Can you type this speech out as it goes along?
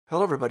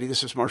Hello, everybody.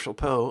 This is Marshall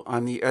Poe.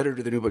 I'm the editor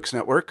of the New Books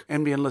Network.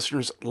 NBN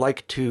listeners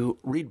like to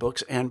read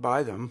books and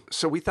buy them.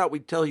 So we thought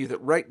we'd tell you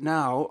that right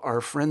now, our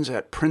friends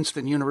at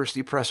Princeton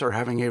University Press are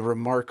having a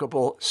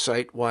remarkable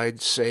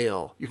site-wide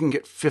sale. You can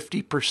get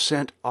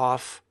 50%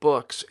 off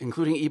books,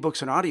 including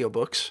ebooks and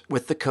audiobooks,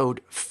 with the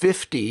code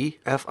 50,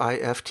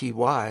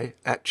 F-I-F-T-Y,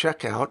 at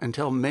checkout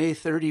until May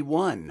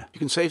 31. You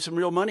can save some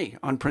real money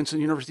on Princeton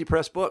University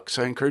Press books.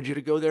 I encourage you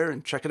to go there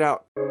and check it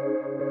out.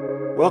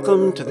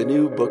 Welcome to the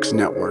New Books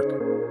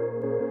Network.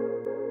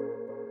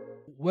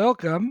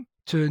 Welcome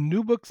to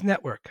New Books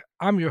Network.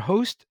 I'm your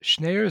host,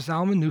 Schneur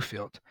Zalman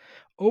Newfield.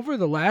 Over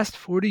the last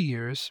 40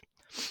 years,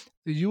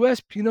 the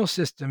U.S. penal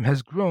system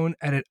has grown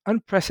at an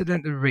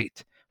unprecedented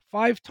rate,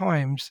 5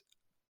 times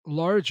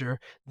larger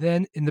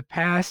than in the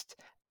past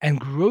and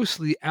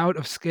grossly out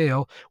of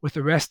scale with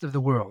the rest of the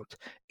world.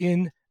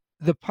 In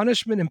The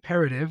Punishment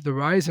Imperative, The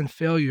Rise and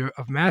Failure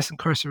of Mass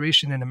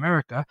Incarceration in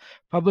America,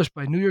 published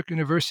by New York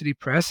University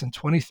Press in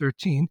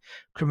 2013,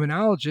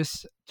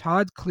 criminologists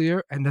Todd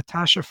Clear and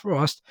Natasha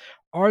Frost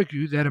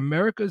argue that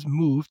America's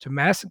move to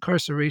mass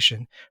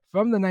incarceration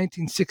from the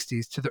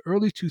 1960s to the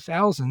early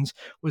 2000s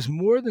was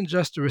more than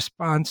just a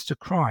response to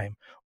crime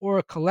or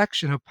a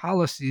collection of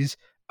policies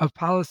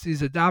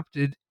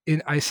adopted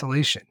in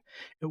isolation.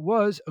 It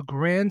was a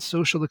grand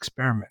social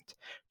experiment.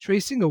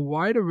 Tracing a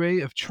wide array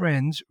of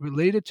trends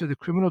related to the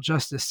criminal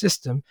justice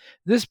system,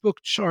 this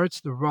book charts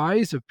the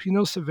rise of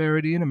penal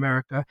severity in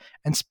America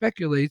and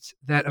speculates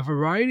that a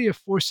variety of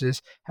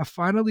forces have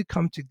finally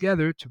come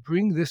together to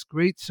bring this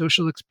great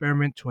social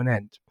experiment to an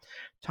end.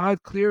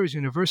 Todd Clear is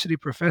University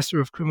Professor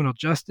of Criminal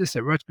Justice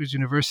at Rutgers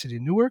University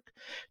Newark.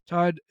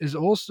 Todd is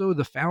also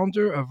the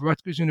founder of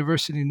Rutgers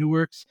University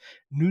Newark's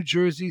New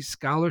Jersey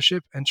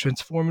Scholarship and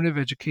Transformative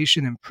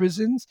Education in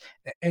Prisons,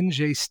 the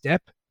NJ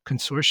STEP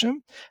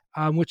Consortium,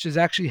 which is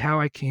actually how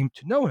I came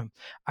to know him.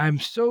 I'm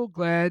so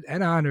glad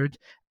and honored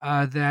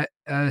that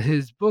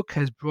his book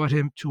has brought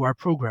him to our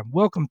program.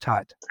 Welcome,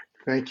 Todd.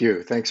 Thank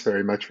you. Thanks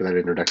very much for that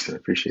introduction. I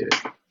appreciate it.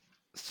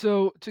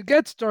 So to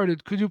get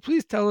started, could you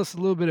please tell us a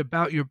little bit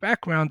about your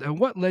background and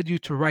what led you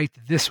to write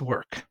this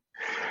work?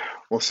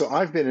 Well, so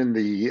I've been in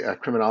the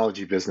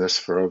criminology business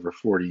for over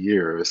 40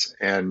 years,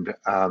 and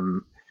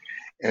during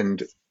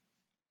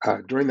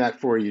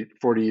that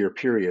 40-year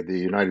period, the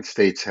United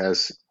States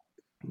has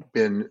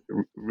been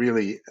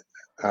really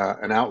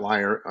an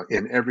outlier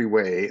in every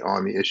way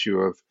on the issue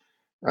of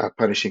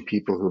punishing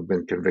people who have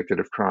been convicted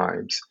of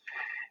crimes.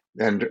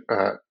 And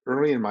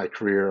early in my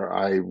career,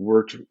 I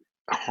worked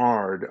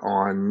hard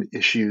on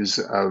issues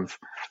of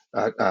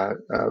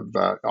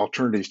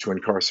alternatives to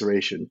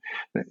incarceration.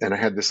 And I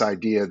had this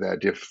idea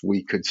that if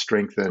we could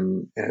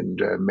strengthen and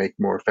make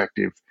more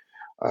effective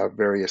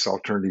various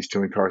alternatives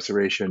to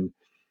incarceration,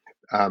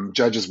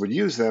 judges would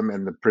use them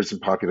and the prison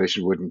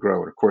population wouldn't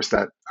grow. And of course,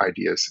 that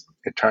idea is,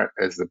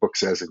 as the book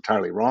says,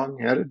 entirely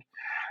wrong-headed.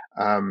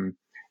 And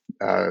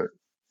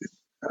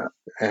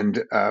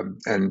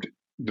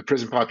the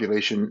prison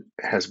population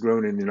has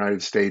grown in the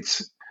United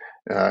States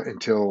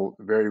until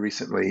very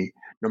recently,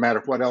 no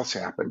matter what else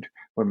happened,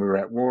 when we were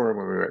at war,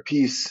 when we were at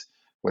peace,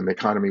 when the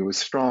economy was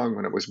strong,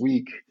 when it was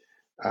weak,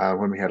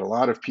 when we had a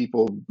lot of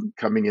people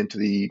coming into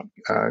the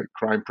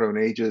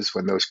crime-prone ages,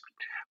 when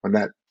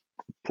that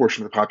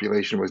portion of the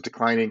population was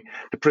declining,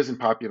 the prison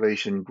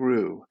population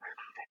grew.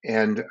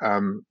 And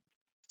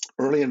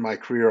early in my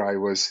career, I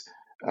was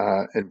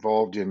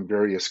involved in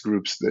various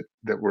groups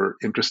that were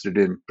interested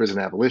in prison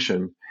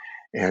abolition.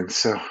 And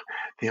so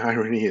the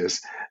irony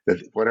is that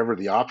whatever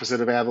the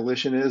opposite of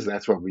abolition is,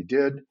 that's what we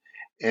did.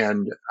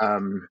 And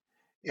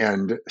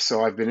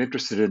so I've been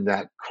interested in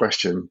that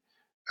question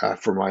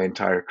for my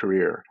entire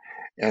career.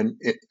 And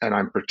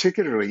I'm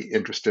particularly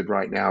interested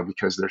right now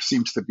because there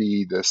seems to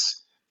be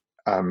this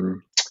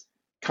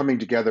coming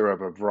together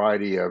of a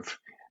variety of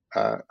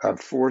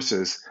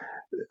forces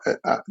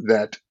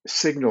that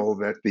signal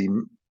that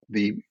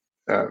the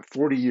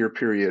 40-year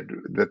period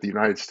that the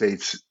United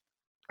States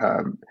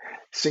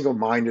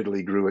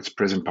single-mindedly grew its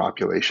prison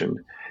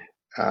population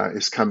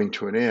is coming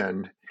to an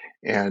end,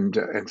 and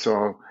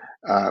so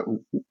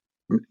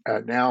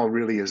now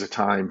really is a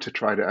time to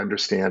try to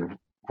understand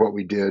what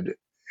we did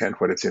and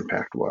what its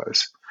impact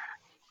was.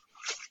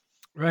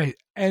 Right.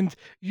 And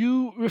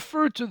you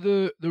refer to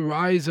the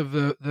rise of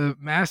the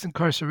mass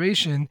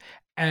incarceration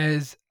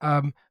as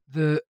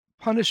the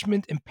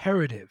punishment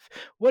imperative.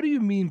 What do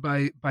you mean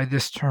by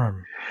this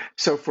term?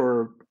 So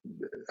for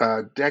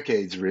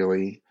decades,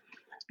 really,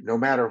 no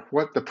matter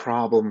what the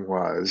problem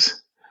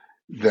was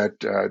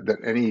that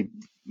any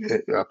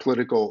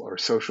political or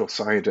social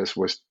scientist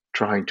was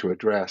trying to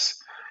address,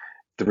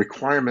 the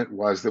requirement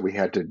was that we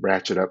had to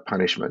ratchet up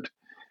punishment.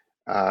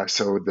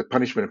 So the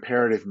punishment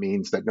imperative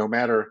means that no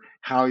matter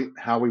how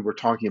we were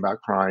talking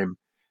about crime,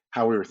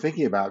 how we were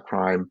thinking about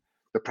crime,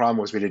 the problem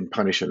was we didn't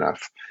punish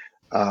enough.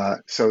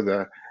 So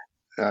the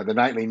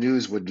nightly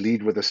news would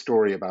lead with a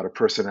story about a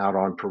person out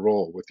on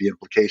parole, with the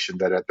implication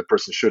that the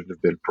person shouldn't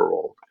have been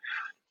paroled.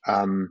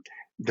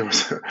 There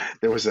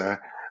was a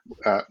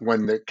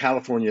when the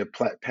California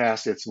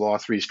passed its law,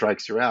 3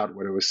 strikes you're out,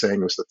 what it was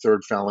saying was the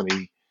third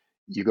felony,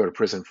 you go to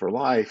prison for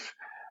life.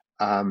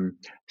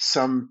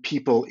 Some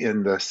people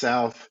in the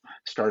South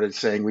started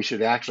saying we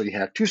should actually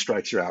have 2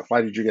 strikes you're out.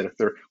 Why did you get a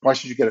third? Why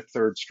should you get a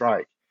third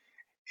strike?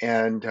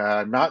 And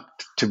not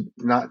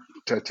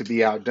to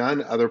be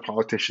outdone, other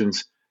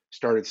politicians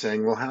started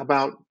saying, well, how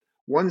about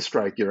 1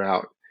 strike you're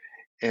out?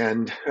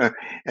 And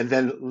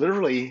then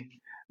literally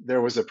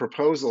there was a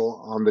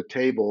proposal on the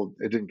table.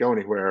 It didn't go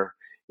anywhere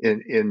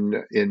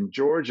in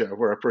Georgia,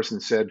 where a person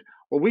said,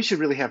 well, we should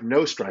really have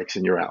no strikes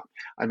and you're out.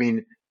 I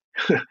mean,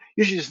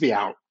 you should just be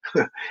out.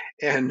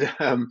 And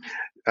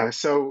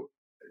so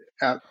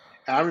I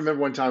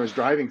remember one time I was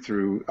driving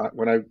through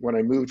when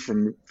I moved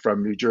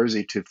from New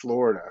Jersey to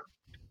Florida.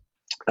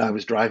 I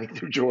was driving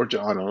through Georgia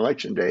on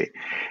election day,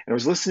 and I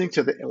was listening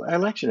to the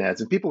election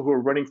ads, and people who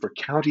were running for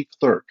county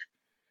clerk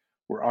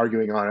were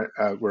arguing on it,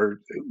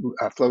 were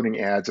floating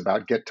ads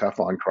about get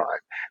tough on crime.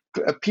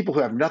 People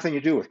who have nothing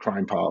to do with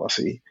crime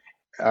policy,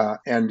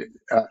 and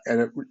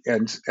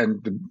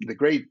the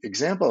great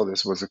example of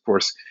this was, of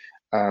course,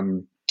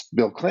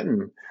 Bill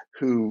Clinton,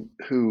 who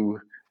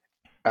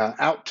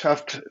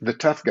out-toughed the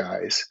tough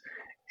guys,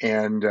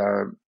 and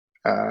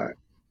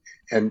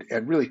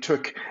really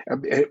took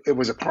it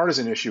was a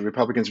partisan issue,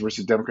 Republicans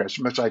versus Democrats,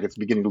 much like it's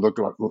beginning to look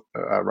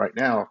right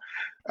now.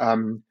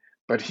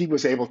 But he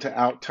was able to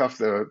out-tough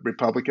the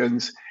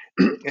Republicans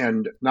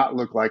and not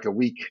look like a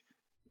weak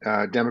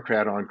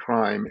Democrat on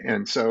crime,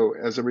 and so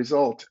as a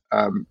result,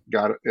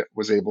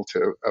 was able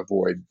to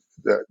avoid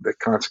the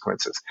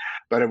consequences.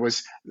 But it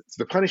was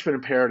the punishment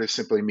imperative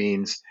simply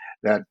means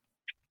that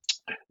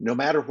no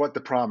matter what the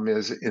problem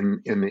is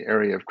in the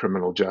area of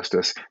criminal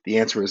justice, the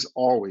answer is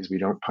always we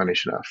don't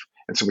punish enough,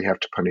 and so we have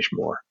to punish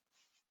more.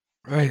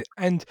 Right.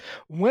 And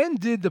when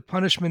did the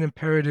punishment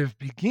imperative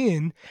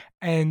begin,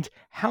 and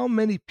how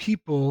many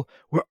people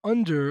were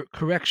under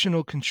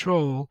correctional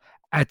control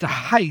at the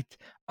height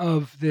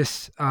of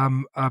this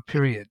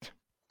period?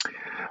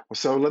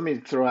 So let me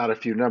throw out a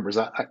few numbers.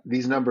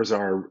 These numbers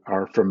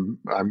are from,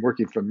 I'm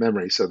working from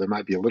memory, so they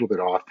might be a little bit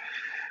off.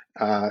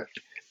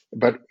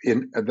 But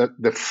in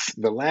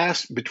the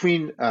last,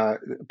 between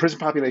prison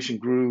population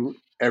grew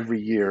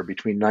every year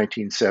between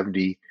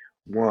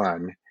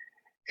 1971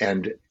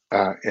 and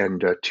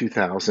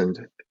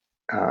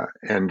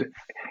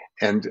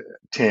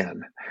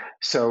 2010.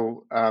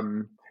 So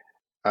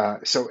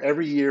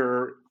every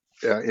year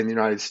in the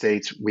United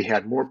States, we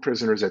had more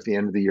prisoners at the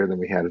end of the year than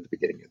we had at the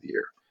beginning of the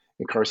year.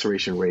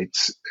 Incarceration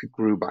rates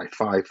grew by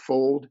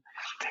 5-fold.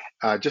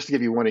 Just to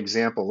give you one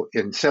example,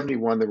 in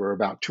 71, there were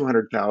about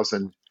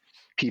 200,000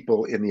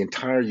 people in the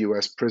entire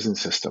U.S. prison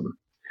system.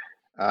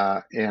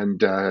 And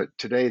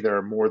today, there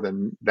are more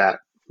than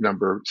that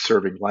number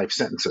serving life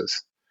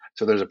sentences.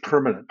 So there's a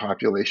permanent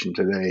population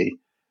today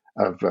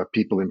of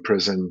people in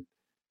prison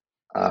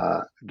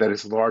that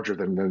is larger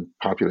than the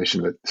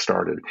population that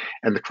started.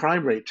 And the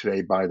crime rate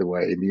today, by the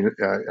way,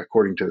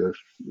 according to the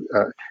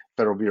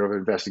Federal Bureau of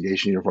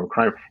Investigation, Uniform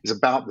Crime, is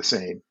about the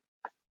same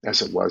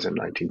as it was in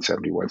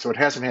 1971. So it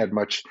hasn't had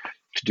much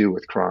to do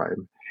with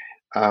crime.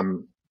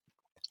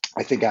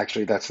 I think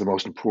actually that's the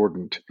most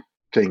important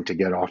thing to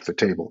get off the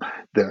table.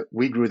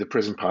 We grew the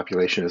prison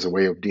population as a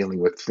way of dealing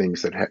with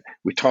things that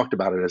we talked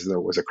about it as though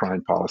it was a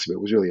crime policy, but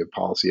it was really a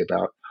policy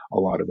about a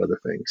lot of other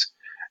things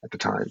at the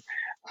time.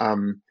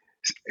 In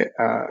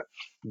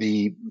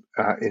the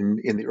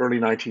early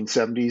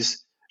 1970s,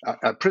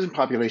 prison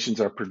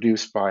populations are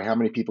produced by how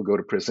many people go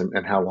to prison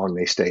and how long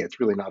they stay. It's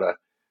really not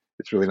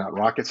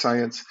rocket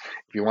science.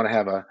 If you want to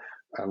have a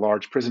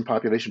large prison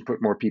population,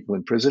 put more people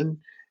in prison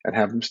and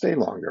have them stay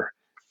longer.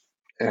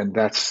 And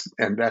that's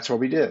what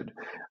we did.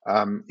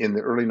 In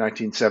the early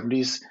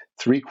 1970s,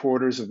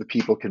 3/4 of the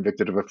people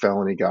convicted of a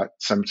felony got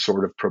some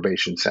sort of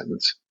probation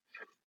sentence.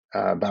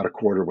 About a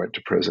quarter went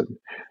to prison.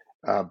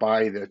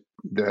 By the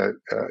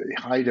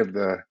height of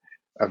the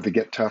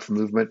Get Tough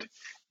movement,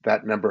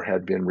 that number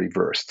had been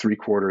reversed.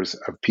 3/4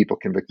 of people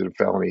convicted of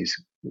felonies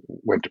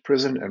went to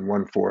prison, and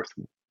 1/4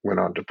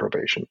 went on to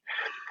probation.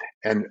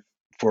 And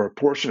for a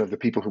portion of the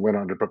people who went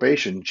on to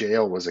probation,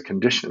 jail was a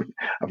condition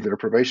of their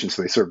probation,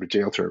 so they served a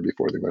jail term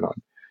before they went on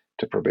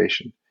to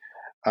probation.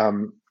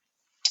 In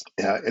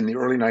the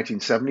early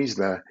 1970s,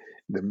 the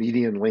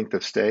median length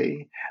of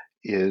stay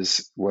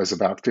was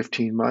about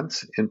 15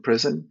 months in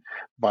prison.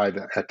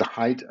 At the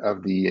height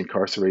of the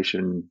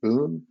incarceration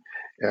boom,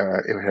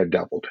 it had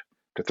doubled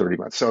to 30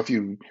 months. So if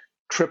you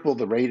triple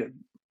the rate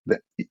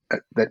that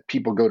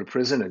people go to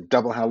prison and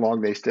double how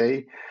long they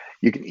stay,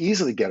 you can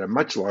easily get a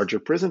much larger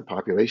prison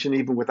population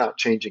even without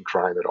changing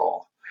crime at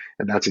all.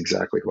 And that's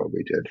exactly what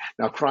we did.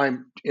 Now,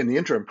 crime in the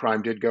interim,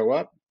 crime did go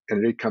up and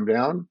it did come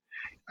down,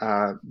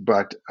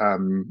 but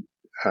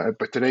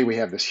today we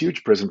have this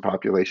huge prison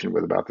population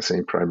with about the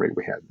same crime rate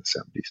we had in the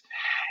 70s.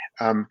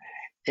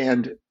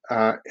 And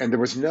there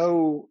was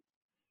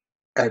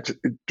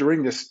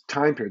during this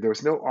time period, there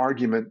was no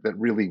argument that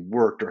really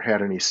worked or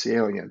had any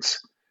salience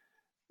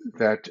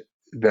that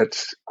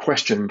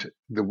questioned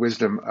the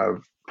wisdom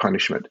of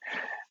punishment.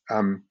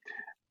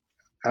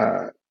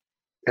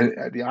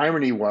 the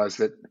irony was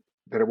that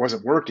it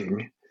wasn't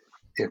working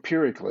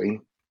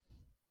empirically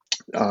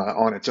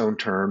on its own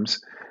terms,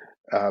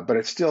 but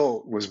it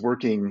still was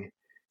working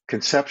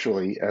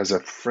conceptually as a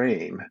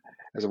frame,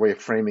 as a way of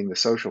framing the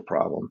social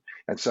problem.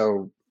 And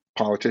so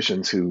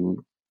politicians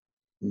who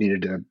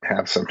needed to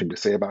have something to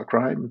say about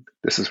crime,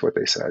 this is what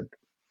they said.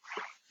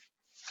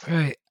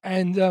 Right.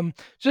 And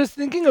just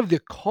thinking of the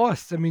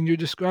costs, I mean, you're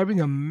describing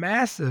a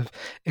massive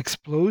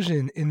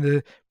explosion in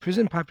the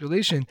prison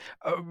population.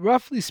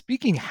 Roughly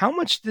speaking, how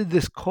much did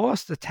this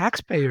cost the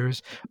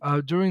taxpayers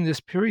during this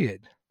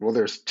period? Well,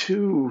 there's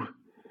two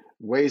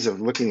ways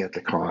of looking at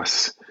the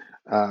costs.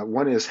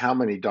 One is how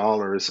many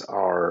dollars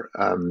are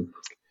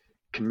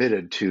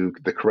committed to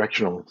the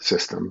correctional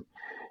system,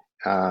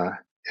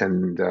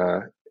 and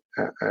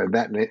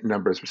that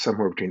number is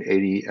somewhere between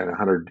 80 and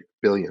 100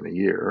 billion a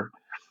year.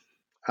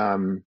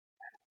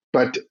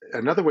 But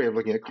another way of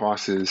looking at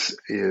costs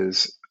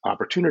is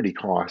opportunity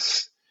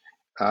costs.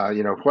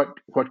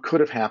 What could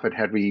have happened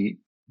had we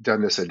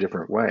done this a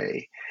different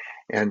way?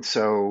 And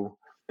so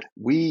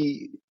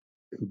we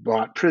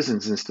bought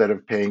prisons instead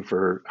of paying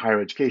for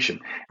higher education.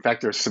 In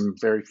fact, there's some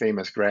very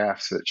famous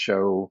graphs that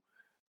show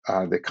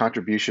the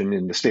contribution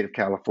in the state of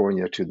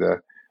California to the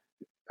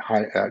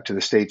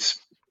state's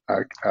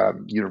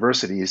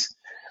universities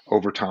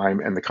over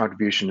time, and the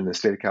contribution in the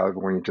state of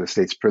California to the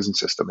state's prison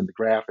system. And the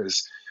graph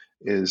is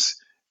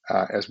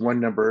as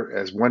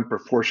one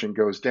proportion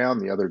goes down,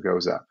 the other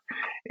goes up,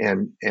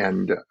 and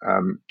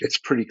it's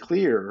pretty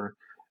clear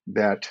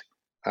that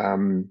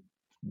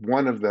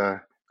one of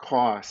the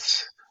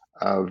costs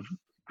of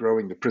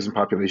growing the prison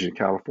population in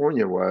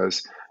California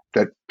was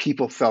that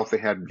people felt they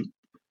had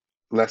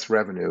less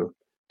revenue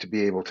to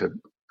be able to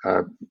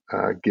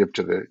give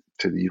to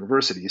the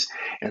universities,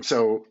 and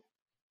so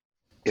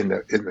in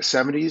the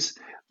 70s,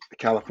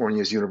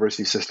 California's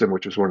university system,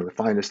 which was one of the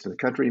finest in the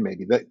country,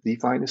 maybe the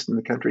finest in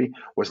the country,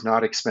 was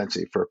not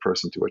expensive for a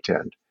person to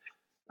attend.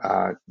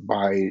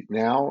 By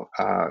now,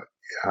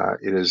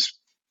 it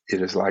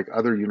is like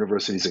other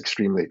universities,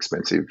 extremely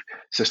expensive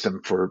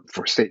system for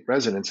state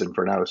residents, and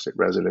for an out-of-state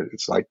resident,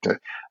 it's like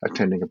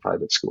attending a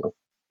private school,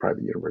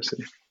 private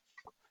university.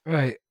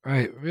 Right.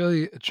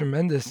 Really a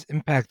tremendous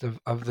impact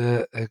of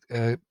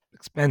the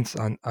expense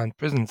on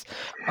prisons.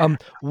 I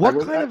want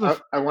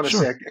to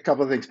say a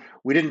couple of things.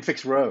 We didn't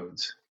fix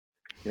roads.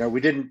 We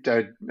didn't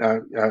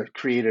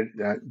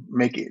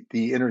make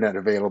the internet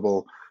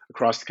available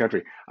across the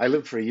country. I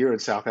lived for a year in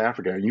South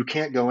Africa, and you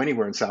can't go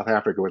anywhere in South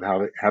Africa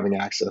without having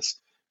access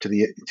to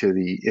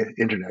the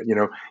internet.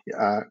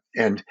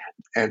 And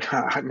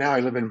now I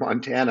live in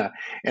Montana,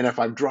 and if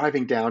I'm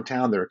driving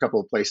downtown, there are a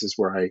couple of places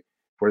where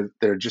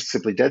there are just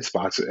simply dead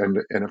spots, and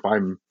if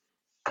I'm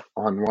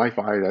on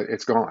Wi-Fi,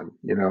 it's gone.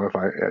 If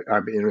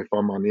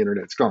I'm on the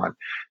internet, it's gone.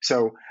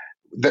 So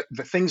the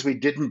things we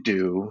didn't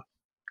do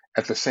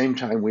at the same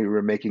time we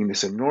were making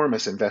this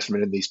enormous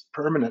investment in these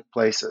permanent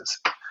places,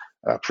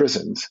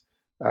 prisons,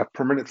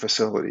 permanent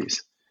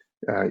facilities,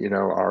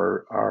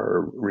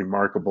 are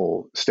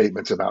remarkable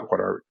statements about what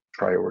our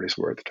priorities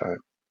were at the time.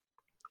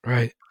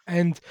 Right.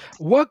 And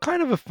what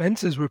kind of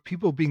offenses were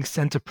people being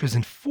sent to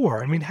prison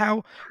for? I mean,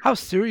 how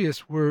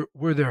serious were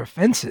their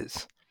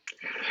offenses?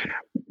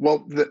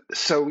 Well,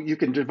 so you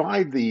can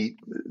divide the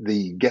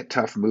Get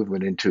Tough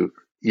movement into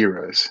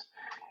eras,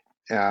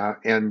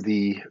 and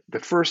the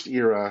first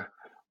era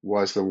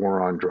was the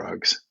war on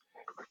drugs,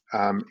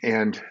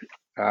 and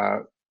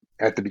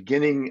at the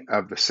beginning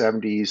of the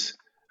 70s,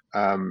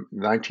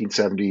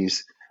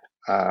 1970s,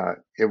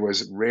 it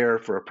was rare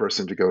for a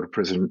person to go to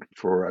prison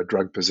for a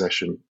drug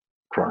possession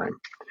crime.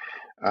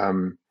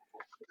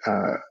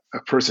 A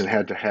person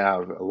had to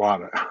have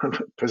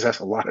possess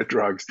a lot of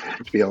drugs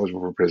to be eligible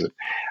for prison.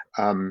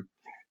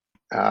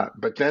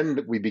 But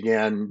then we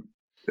began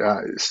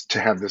to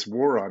have this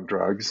war on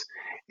drugs,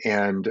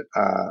 and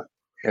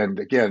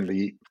again,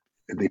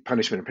 the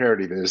punishment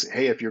imperative is,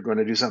 hey, if you're going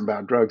to do something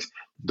about drugs,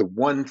 the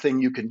one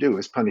thing you can do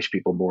is punish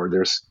people more.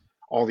 There's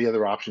all the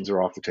other options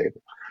are off the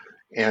table,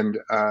 and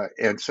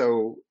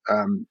so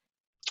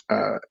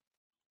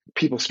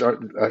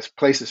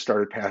places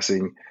started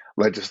passing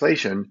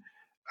legislation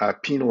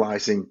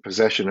penalizing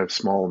possession of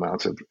small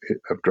amounts of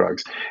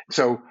drugs.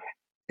 So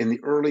in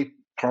the early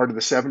part of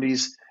the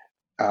 70s,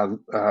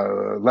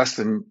 less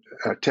than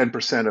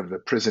 10% of the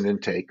prison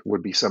intake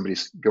would be somebody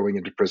going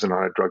into prison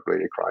on a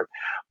drug-related crime.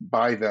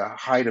 By the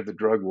height of the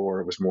drug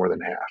war, it was more than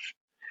half.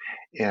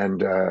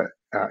 And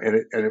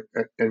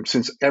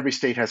since every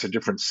state has a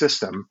different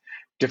system,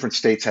 different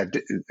states had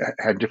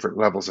different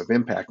levels of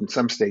impact. In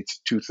some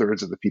states,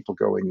 2/3 of the people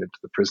going into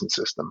the prison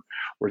system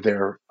were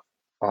there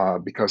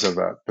because of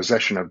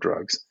possession of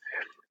drugs.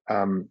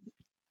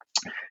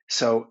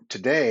 So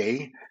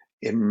today,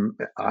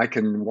 I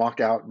can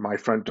walk out my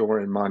front door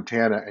in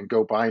Montana and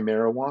go buy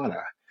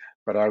marijuana.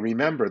 But I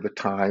remember the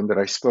time that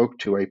I spoke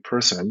to a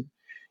person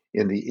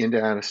in the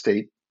Indiana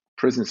State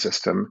prison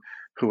system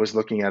who was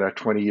looking at a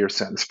 20-year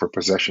sentence for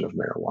possession of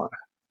marijuana.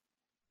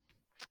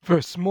 For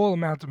a small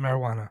amount of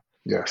marijuana?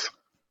 Yes.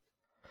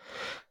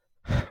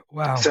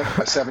 Wow.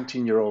 A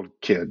 17-year-old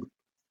kid.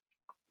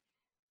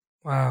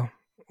 Wow.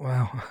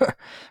 Wow.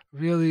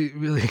 Really,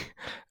 really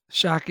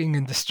shocking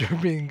and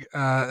disturbing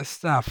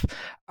stuff.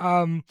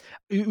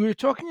 We were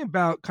talking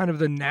about kind of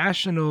the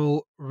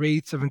national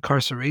rates of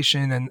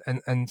incarceration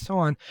and so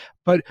on,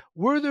 but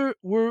were there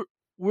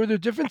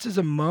differences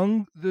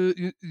among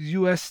the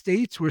U.S.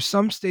 states? Were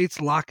some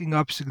states locking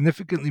up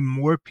significantly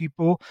more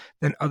people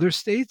than other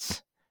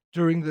states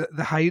during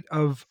the height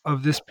of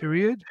this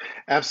period?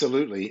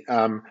 Absolutely.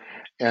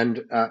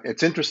 And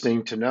it's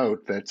interesting to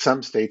note that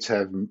some states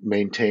have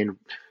maintained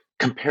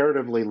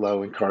comparatively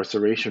low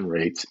incarceration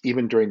rates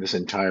even during this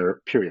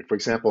entire period. For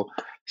example,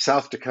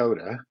 South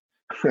Dakota,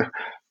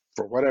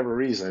 for whatever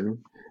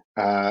reason,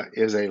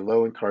 is a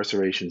low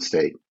incarceration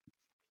state.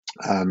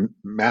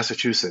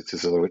 Massachusetts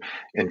is a low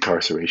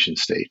incarceration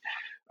state.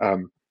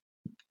 Um,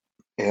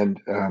 and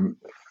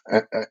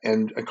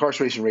and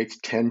incarceration rates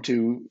tend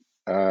to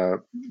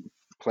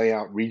play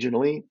out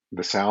regionally.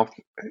 The South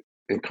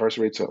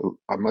incarcerates a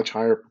much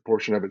higher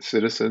proportion of its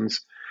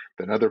citizens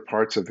than other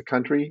parts of the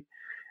country.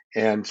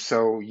 And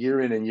so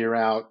year in and year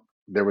out,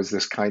 there was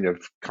this kind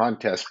of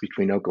contest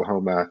between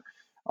Oklahoma,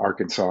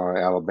 Arkansas,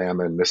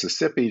 Alabama, and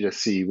Mississippi to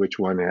see which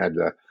one had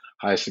the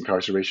highest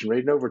incarceration rate.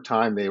 And over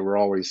time, they were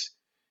always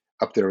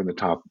up there in the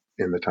top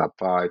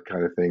five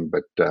kind of thing.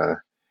 But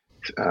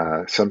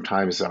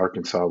sometimes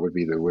Arkansas would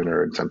be the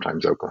winner, and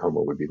sometimes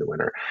Oklahoma would be the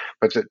winner.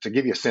 But to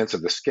give you a sense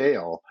of the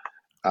scale,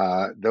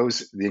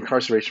 the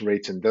incarceration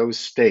rates in those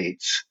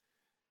states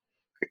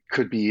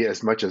could be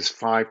as much as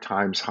 5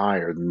 times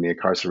higher than the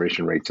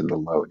incarceration rates in the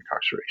low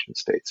incarceration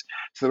states.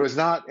 So there was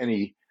not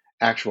any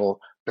actual.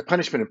 The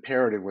punishment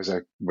imperative was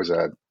a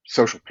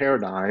social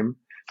paradigm,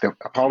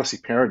 a policy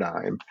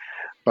paradigm,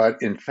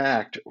 but in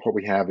fact, what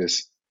we have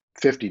is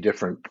 50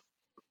 different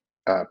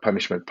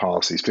punishment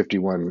policies,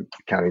 51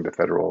 counting the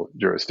federal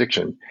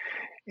jurisdiction,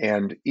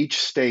 and each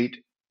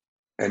state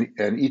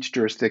and each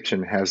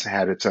jurisdiction has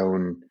had its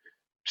own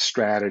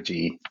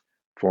strategy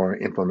for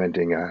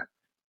implementing a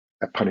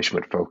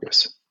punishment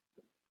focus.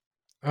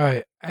 All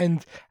right,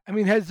 and I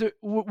mean,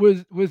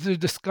 was there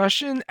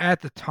discussion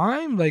at the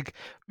time, like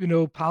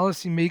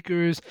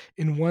policymakers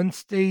in one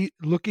state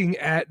looking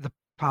at the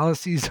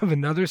policies of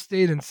another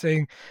state and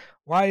saying,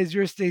 "Why is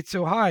your state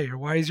so high?" or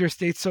 "Why is your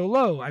state so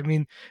low?" I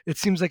mean, it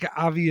seems like an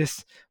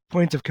obvious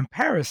point of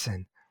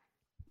comparison.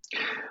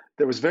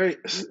 There was very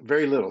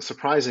little,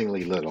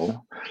 surprisingly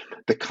little.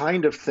 The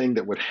kind of thing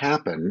that would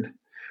happen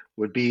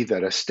would be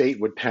that a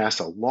state would pass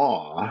a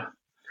law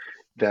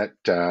that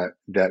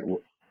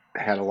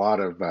had a lot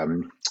of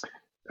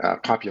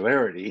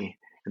popularity,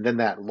 and then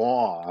that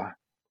law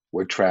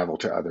would travel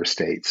to other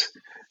states.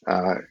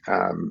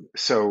 And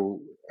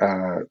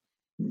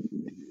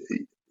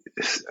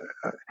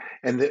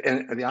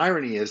the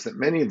irony is that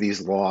many of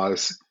these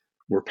laws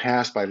were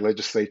passed by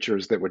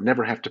legislatures that would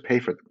never have to pay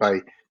for them,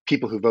 by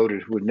people who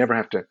voted who would never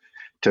have to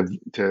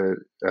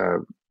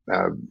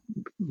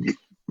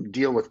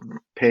deal with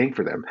paying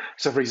for them.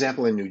 So, for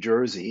example, in New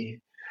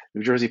Jersey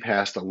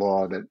passed a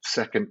law that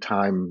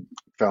second-time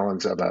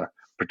felons of a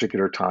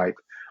particular type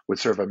would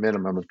serve a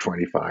minimum of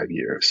 25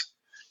 years.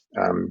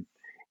 And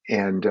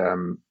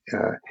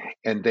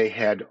they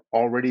had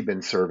already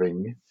been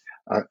serving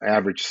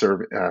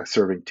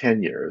serving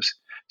 10 years.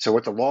 So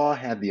what the law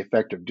had the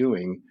effect of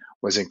doing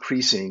was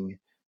increasing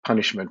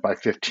punishment by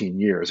 15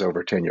 years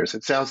over 10 years.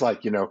 It sounds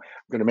like, I'm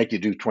going to make you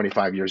do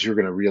 25 years. You're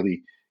going to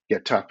really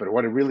get tough. But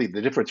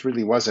the difference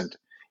really wasn't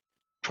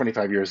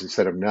 25 years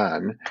instead of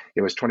none.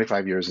 It was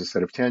 25 years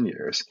instead of 10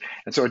 years.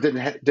 And so it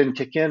didn't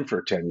kick in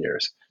for 10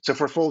 years. So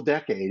for a full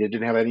decade, it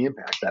didn't have any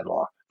impact, that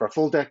law, for a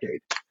full decade.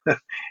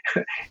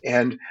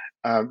 And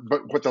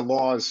but what the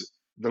law's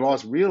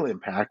real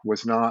impact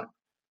was not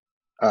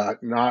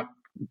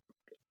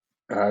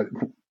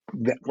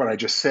what I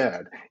just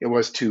said. It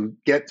was to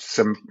get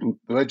some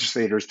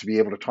legislators to be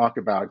able to talk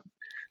about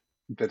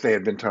that they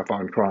had been tough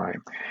on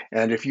crime.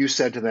 And if you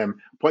said to them,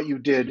 what you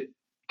did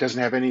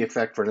doesn't have any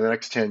effect for the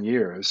next 10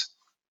 years,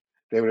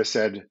 they would have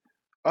said,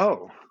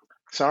 oh,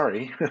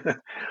 sorry.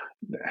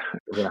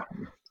 Yeah.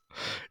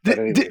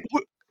 I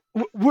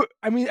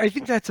mean, I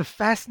think that's a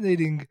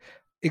fascinating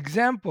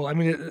example. I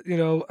mean,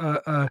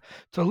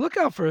 to look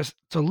at for a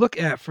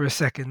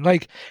second,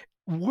 like,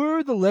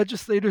 were the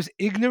legislators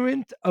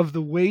ignorant of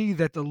the way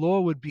that the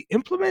law would be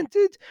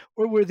implemented,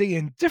 or were they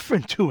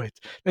indifferent to it?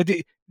 That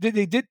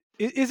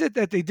is it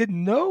that they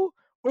didn't know,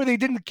 or they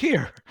didn't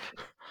care?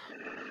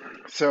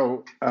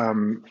 So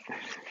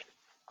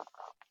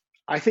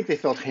I think they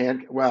felt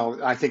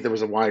I think there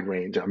was a wide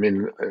range. I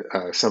mean,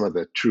 some of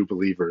the true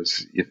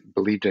believers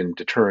believed in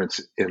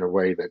deterrence in a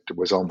way that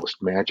was almost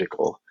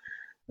magical.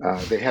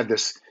 They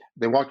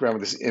walked around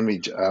with this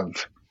image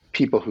of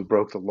people who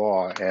broke the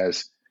law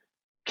as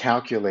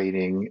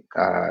calculating,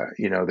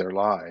 their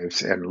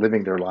lives and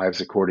living their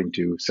lives according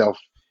to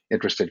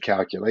self-interested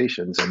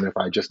calculations. And if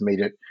I just made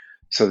it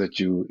so that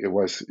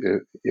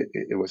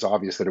it was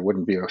obvious that it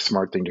wouldn't be a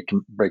smart thing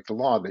to break the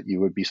law, that you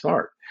would be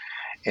smart.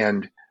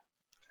 And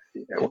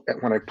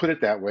when I put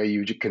it that way,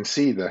 you can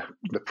see the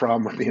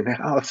problem with the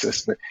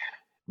analysis.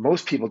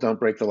 most people don't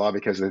break the law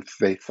because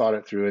they thought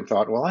it through and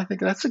thought, well, I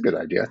think that's a good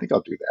idea. I think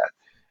I'll do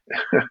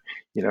that.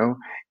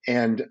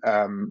 And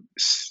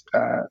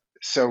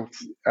so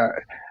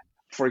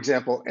for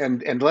example,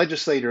 and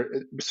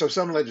so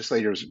some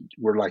legislators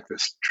were like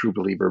this true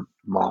believer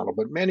model,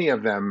 but many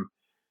of them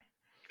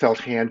felt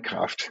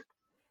handcuffed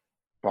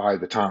by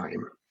the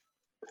time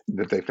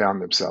that they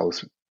found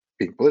themselves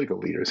being political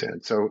leaders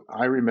in. So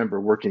I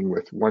remember working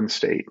with one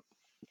state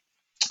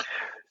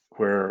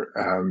where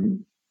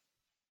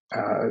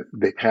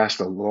they passed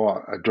a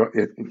law,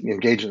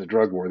 engaged in the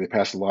drug war. They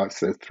passed a law that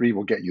said 3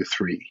 will get you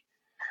 3,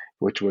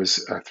 which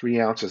was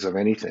 3 ounces of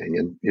anything.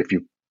 And if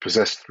you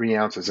possess 3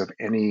 ounces of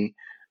any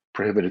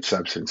prohibited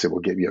substance, it will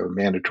give you a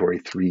mandatory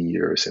 3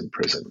 years in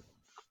prison.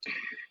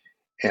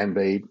 And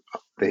they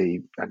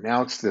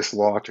announced this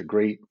law to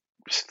great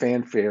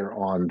fanfare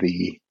on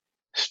the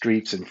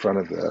streets in front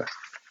of the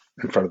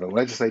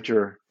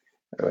legislature,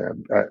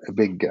 a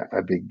big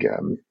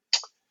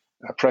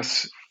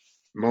press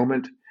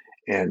moment,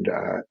 and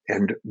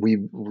we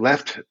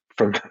left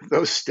from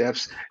those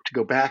steps to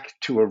go back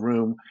to a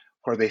room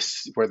where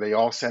they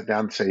all sat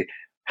down and say,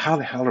 how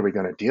the hell are we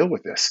going to deal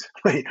with this?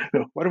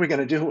 What are we going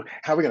to do?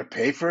 How are we going to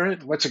pay for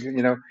it? What's it,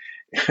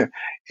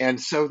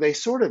 And so they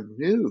sort of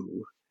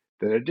knew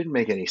that it didn't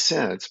make any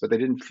sense, but they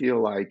didn't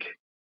feel like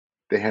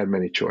they had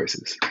many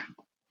choices.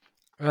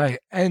 Right,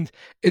 and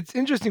it's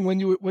interesting when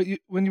you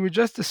were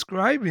just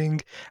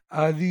describing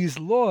these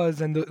laws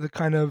and the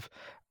kind of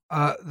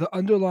the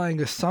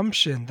underlying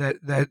assumption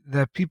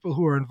that people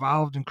who are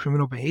involved in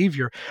criminal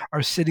behavior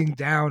are sitting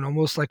down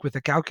almost like with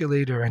a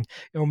calculator and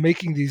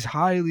making these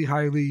highly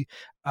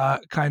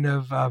kind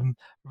of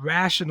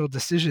rational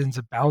decisions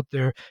about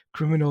their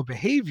criminal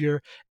behavior.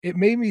 It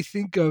made me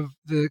think of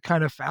the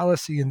kind of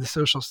fallacy in the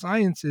social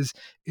sciences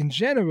in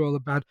general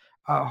about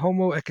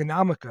Homo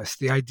economicus,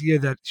 the idea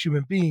that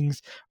human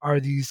beings are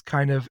these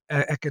kind of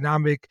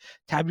economic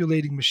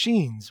tabulating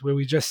machines where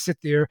we just sit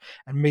there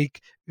and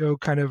make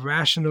kind of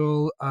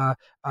rational,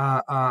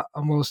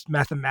 almost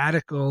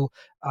mathematical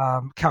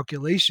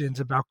calculations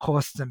about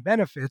costs and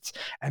benefits,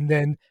 and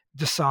then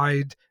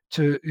decide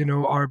to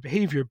our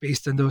behavior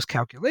based on those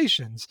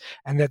calculations,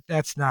 and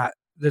that's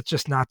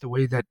just not the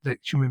way that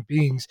human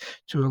beings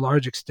to a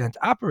large extent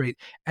operate.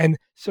 And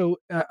so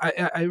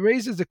I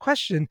raise as a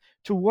question,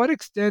 to what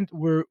extent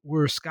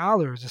were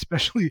scholars,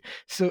 especially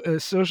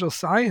social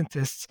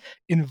scientists,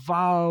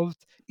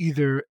 involved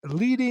either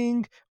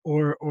leading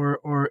or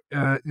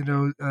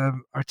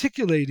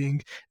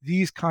articulating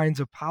these kinds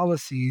of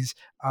policies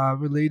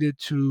related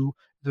to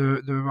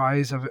the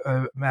rise of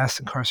mass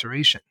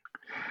incarceration?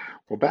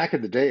 Well, back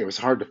in the day, it was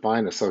hard to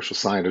find a social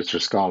scientist or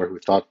scholar who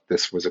thought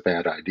this was a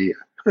bad idea.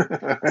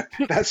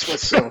 That's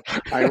what's so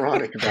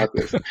ironic about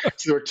this. So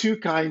there were two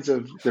kinds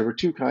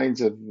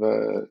of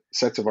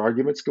sets of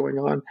arguments going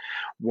on.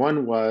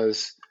 One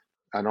was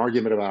an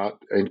argument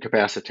about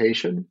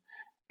incapacitation,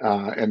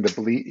 and the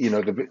belief,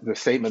 the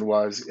statement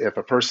was, if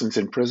a person's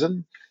in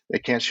prison, they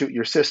can't shoot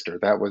your sister.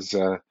 That was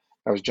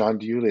John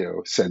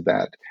DiIulio said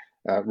that.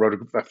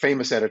 Wrote a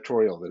famous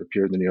editorial that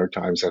appeared in the New York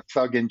Times: "A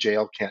thug in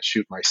jail can't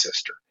shoot my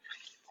sister."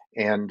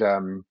 And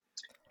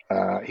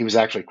he was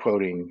actually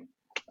quoting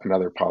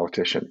another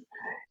politician,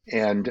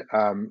 and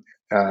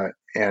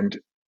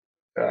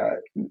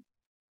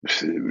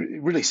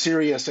really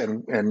serious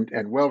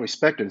and well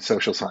respected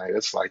social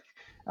scientists like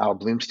Al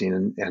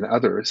Bloomstein and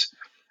others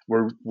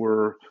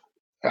were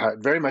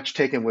very much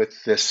taken with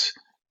this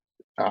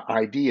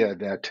idea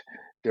that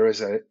there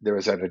is a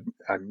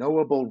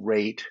knowable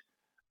rate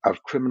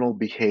of criminal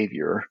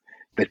behavior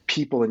that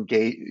people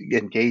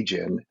engage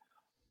in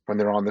when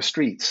they're on the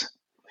streets.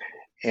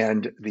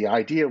 And the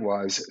idea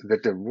was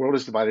that the world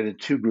is divided into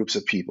two groups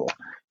of people: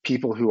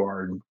 people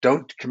who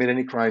don't commit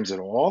any crimes at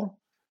all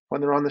when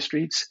they're on the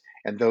streets,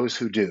 and those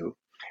who do.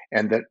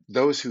 And that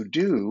those who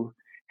do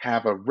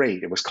have a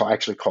rate. It was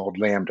actually called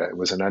lambda. It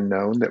was an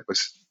unknown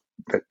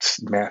that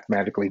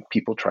mathematically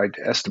people tried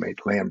to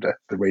estimate lambda,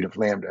 the rate of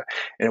lambda.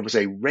 And it was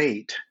a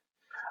rate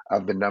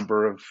of the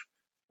number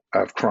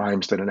of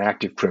crimes that an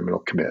active criminal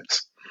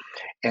commits.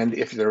 And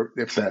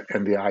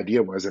and the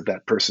idea was that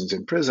that person's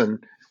in prison,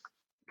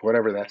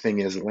 whatever that thing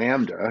is,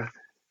 lambda,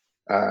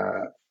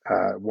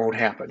 won't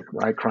happen,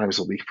 right? Crimes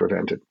will be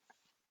prevented.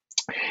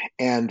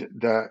 And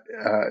the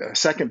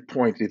second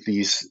point that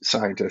these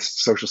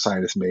social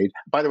scientists made,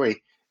 by the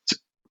way,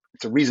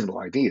 it's a reasonable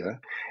idea.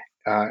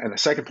 And the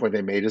second point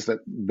they made is that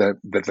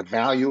the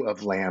value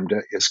of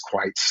lambda is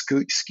quite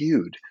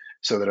skewed,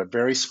 so that a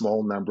very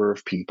small number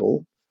of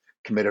people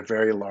commit a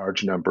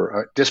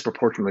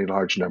disproportionately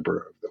large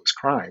number of those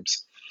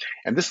crimes.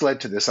 And this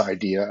led to this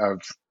idea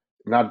of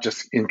not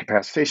just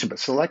incapacitation, but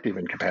selective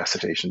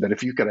incapacitation, that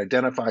if you could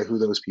identify who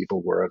those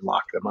people were and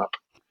lock them up,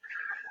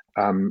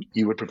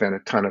 you would prevent a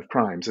ton of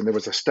crimes. And there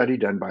was a study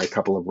done by a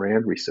couple of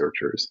RAND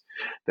researchers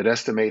that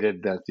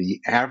estimated that the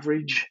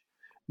average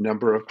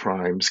number of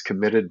crimes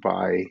committed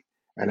by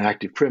an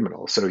active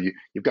criminal, so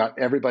you've got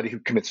everybody who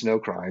commits no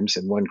crimes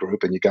in one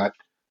group, and you got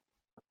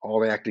all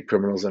the active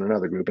criminals in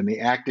another group, and the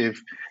active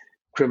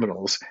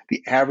criminals,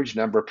 the average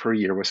number per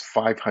year was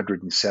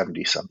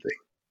 570 something.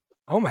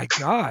 Oh my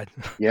God.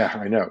 Yeah,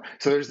 I know.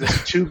 So there's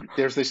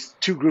this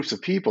two groups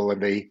of people,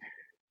 and they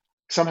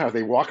somehow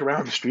they walk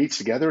around the streets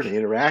together and they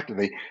interact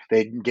and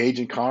they engage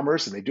in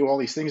commerce and they do all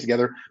these things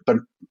together. But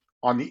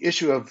on the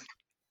issue of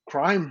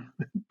crime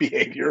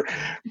behavior,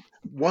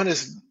 one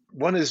is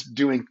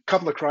doing a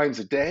couple of crimes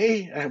a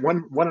day and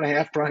one and a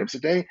half crimes a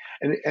day,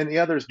 and the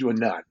other is doing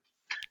none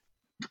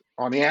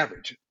on the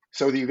average.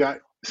 So you got,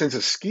 since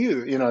it's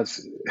skewed,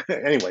 it's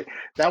anyway,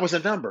 that was a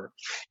number.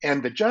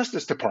 And the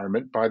Justice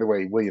Department, by the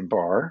way, William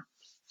Barr,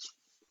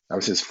 that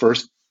was his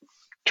first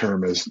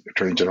term as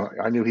Attorney General.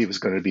 I knew he was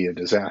going to be a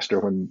disaster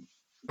when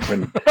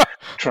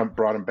Trump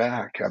brought him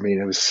back. I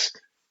mean, it was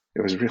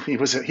really,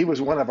 he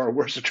was one of our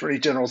worst Attorney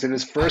Generals in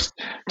his first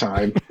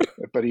time,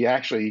 but he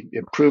actually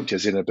improved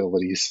his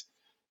inabilities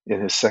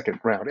in his second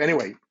round.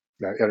 Anyway,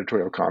 that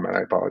editorial comment,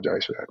 I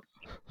apologize for that.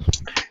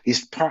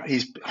 He's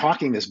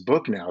hawking this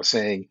book now,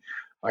 saying,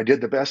 "I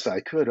did the best I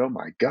could." Oh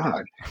my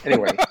God!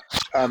 Anyway,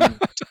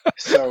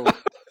 so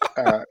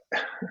and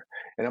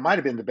it might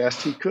have been the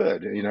best he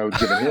could, given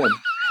him.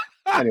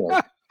 Anyway,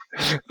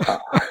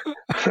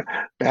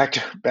 back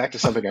to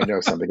something I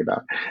know something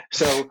about.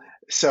 So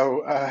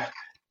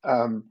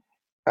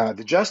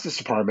the Justice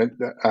Department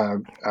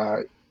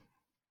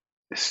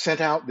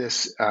sent out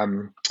this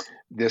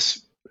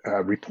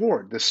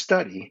report, this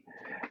study.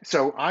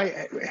 So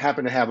I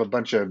happen to have a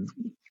bunch of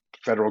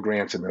federal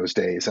grants in those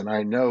days, and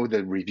I know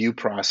the review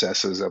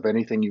processes of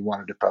anything you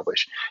wanted to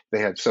publish. They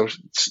had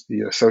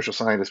social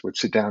scientists would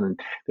sit down and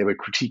they would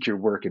critique your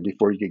work, and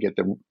before you could get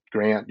the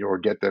grant or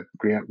get the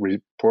grant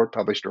report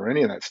published or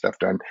any of that stuff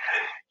done,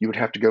 you would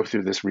have to go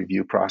through this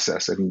review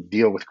process and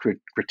deal with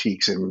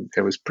critiques, and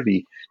it was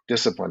pretty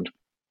disciplined.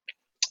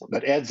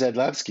 But Ed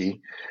Zedlevsky,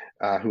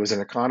 who was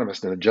an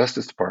economist in the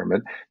Justice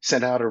Department,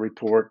 sent out a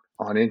report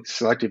on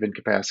selective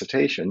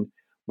incapacitation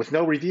with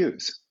no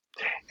reviews.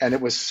 And it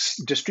was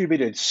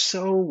distributed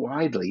so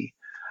widely.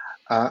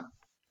 My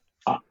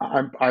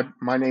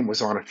name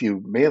was on a few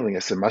mailing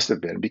lists. It must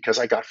have been, because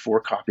I got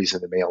 4 copies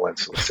in the mail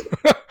unsolicited.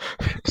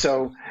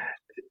 So,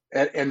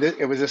 and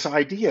it was this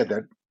idea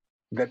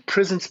that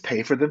prisons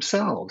pay for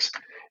themselves.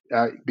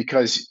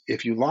 Because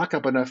if you lock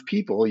up enough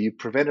people, you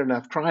prevent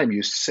enough crime,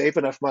 you save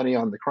enough money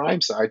on the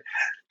crime side,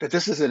 that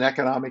this is an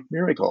economic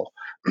miracle.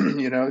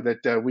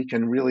 That we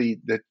can really,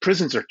 that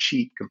prisons are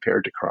cheap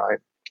compared to crime.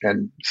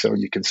 And so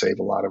you can save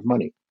a lot of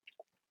money.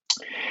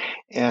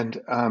 And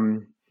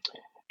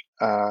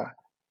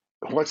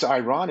what's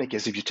ironic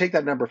is if you take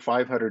that number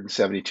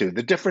 572,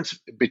 the difference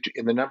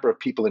in the number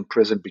of people in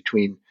prison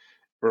between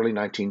early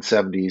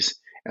 1970s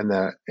and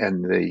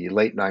the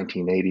late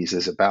 1980s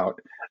is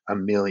about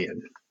 1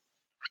 million.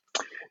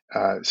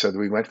 So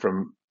we went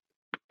from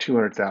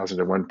 200,000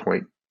 to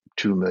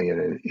 1.2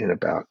 million in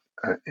about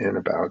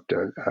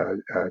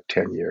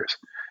 10 years,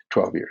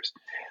 12 years.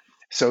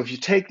 So if you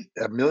take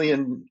 1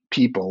 million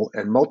people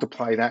and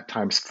multiply that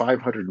times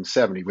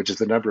 570, which is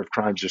the number of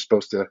crimes you're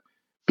supposed to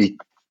be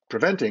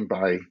preventing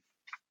by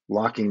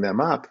locking them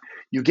up,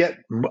 you get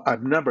a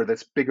number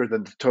that's bigger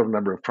than the total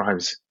number of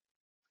crimes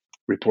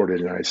reported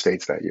in the United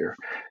States that year.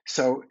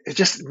 So it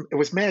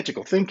was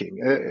magical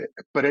thinking,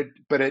 but it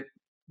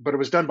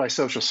was done by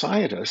social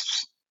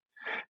scientists.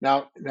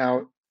 Now,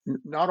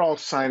 not all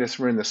scientists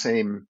were in the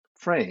same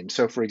frame.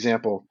 So, for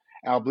example,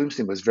 Al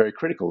Bloomstein was very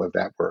critical of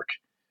that work.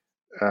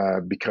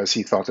 Because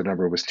he thought the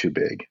number was too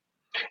big,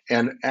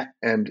 and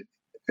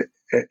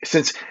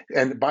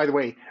by the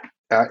way,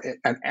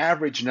 an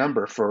average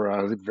number for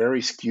a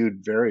very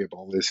skewed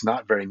variable is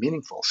not very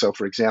meaningful. So,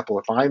 for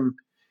example,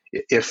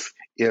 if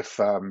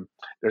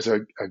there's a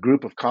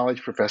group of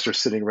college professors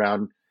sitting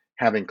around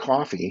having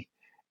coffee,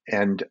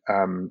 and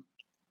who's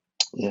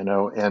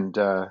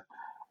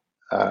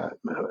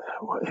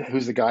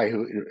the guy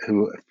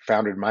who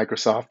founded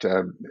Microsoft?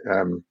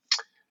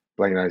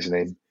 Blanking on his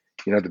name.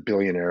 The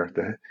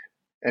billionaire.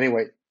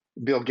 Anyway,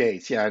 Bill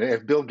Gates. Yeah,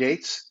 if Bill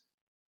Gates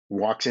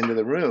walks into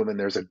the room and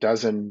there's a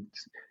dozen,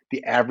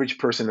 the average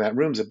person in that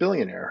room is a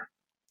billionaire.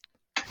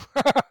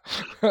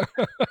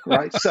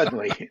 Right?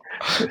 Suddenly.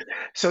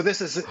 So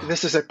this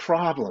is a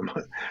problem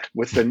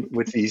with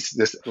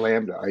this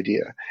lambda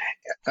idea,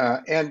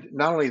 and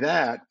not only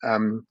that,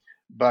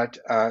 but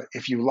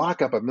if you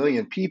lock up 1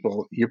 million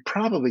people, you're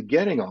probably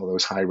getting all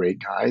those high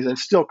rate guys, and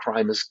still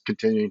crime is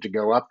continuing to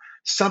go up.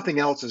 Something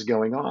else is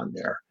going on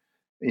there.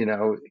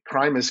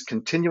 Crime is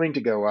continuing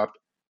to go up.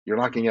 You're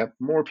locking up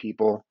more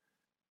people.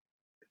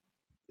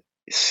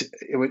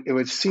 It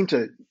would seem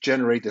to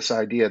generate this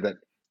idea that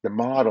the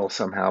model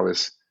somehow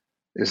is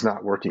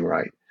not working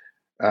right.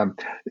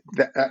 But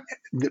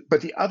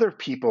the other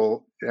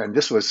people, and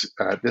this was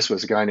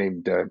a guy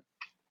named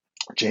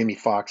Jamie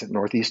Foxx at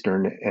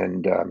Northeastern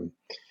and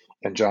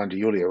John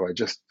DiIulio, I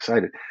just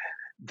cited.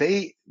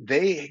 They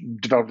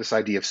developed this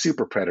idea of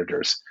super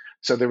predators.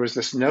 So there was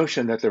this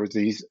notion that there was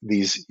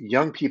these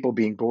young people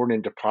being born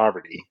into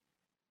poverty,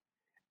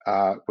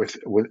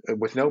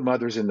 with no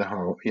mothers in the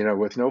home,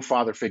 with no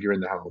father figure in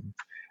the home,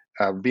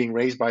 being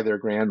raised by their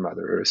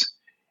grandmothers,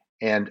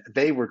 and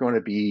they were going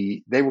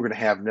to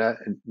have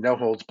no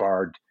holds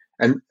barred,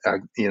 and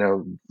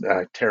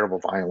terrible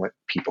violent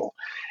people,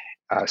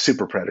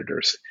 super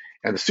predators.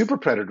 And the super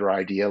predator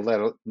idea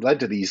led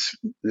to this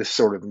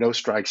sort of no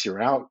strikes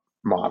you're out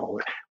model.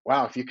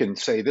 Wow, if you can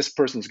say this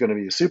person's going to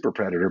be a super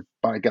predator,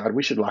 by God,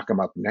 we should lock them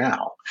up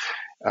now.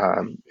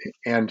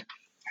 And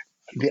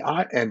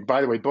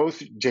by the way,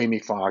 both Jamie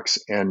Foxx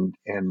and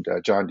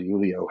John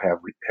DiIulio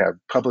have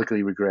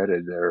publicly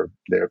regretted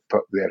the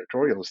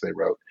editorials they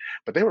wrote,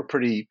 but they were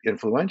pretty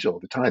influential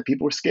at the time.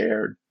 People were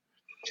scared,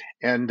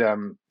 and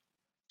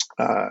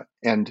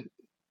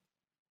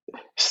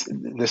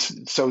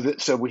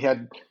so we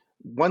had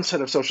one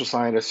set of social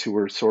scientists who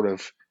were sort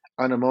of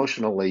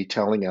unemotionally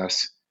telling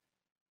us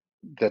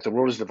that the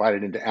world is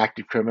divided into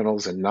active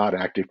criminals and not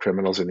active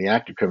criminals, and the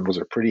active criminals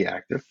are pretty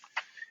active.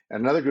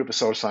 Another group of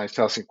social scientists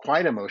tells us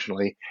quite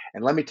emotionally,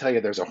 and let me tell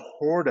you, there's a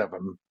horde of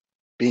them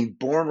being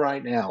born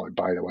right now. And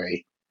by the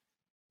way,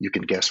 you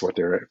can guess what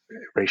their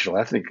racial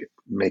ethnic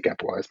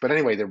makeup was. But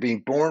anyway, they're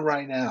being born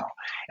right now,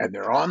 and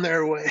they're on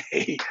their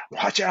way.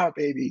 Watch out,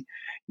 baby.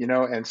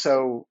 And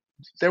so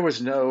there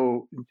was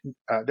no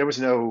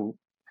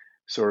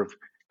sort of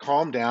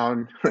calm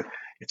down.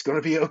 It's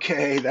going to be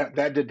okay. That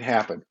didn't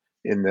happen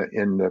in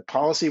the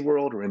policy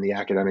world or in the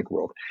academic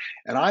world.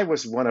 And I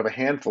was one of a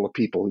handful of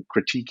people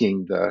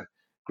critiquing the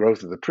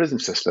growth of the prison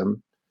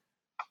system.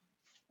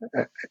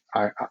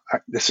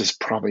 This is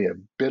probably a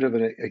bit of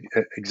an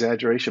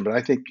exaggeration, but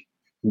I think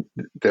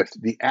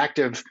the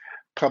active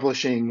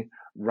publishing,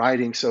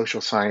 writing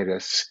social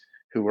scientists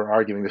who were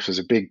arguing this was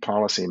a big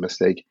policy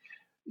mistake,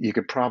 you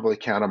could probably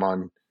count them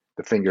on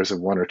the fingers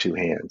of one or two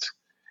hands.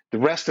 The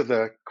rest of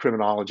the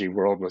criminology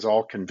world was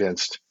all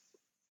convinced,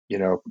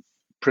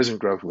 prison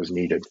growth was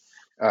needed.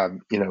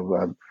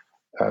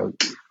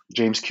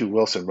 James Q.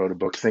 Wilson wrote a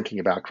book, Thinking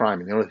About Crime,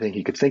 and the only thing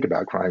he could think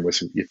about crime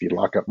was if you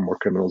lock up more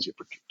criminals, you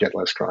get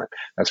less crime.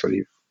 That's what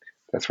he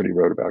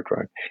wrote about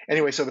crime.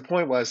 Anyway, so the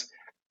point was,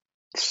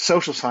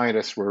 social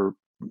scientists were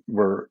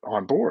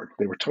on board.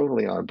 They were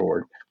totally on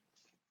board,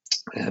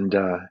 and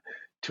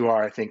to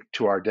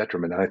our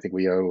detriment. And I think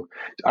we owe.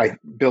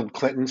 Bill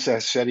Clinton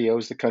said he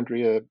owes the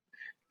country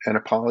an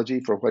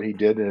apology for what he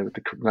did with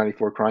the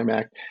 '94 Crime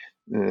Act,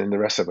 and the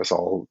rest of us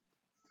all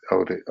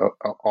owe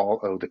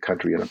the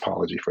country an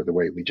apology for the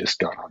way we just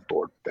got on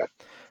board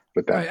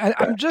with that. Right.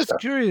 I'm just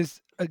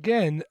curious.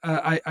 Again,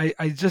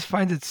 I just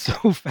find it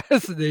so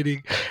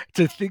fascinating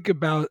to think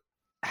about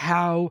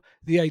how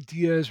the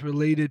ideas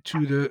related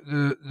to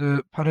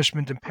the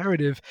punishment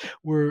imperative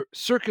were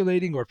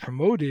circulating or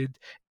promoted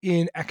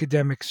in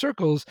academic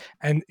circles.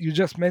 And you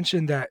just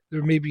mentioned that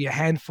there may be a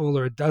handful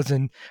or a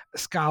dozen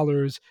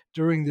scholars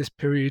during this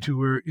period who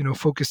were,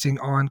 focusing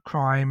on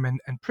crime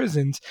and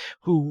prisons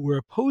who were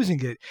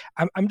opposing it.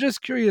 I'm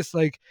just curious,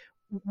 like,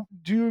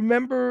 do you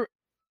remember,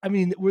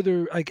 were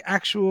there like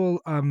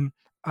actual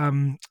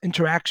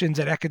interactions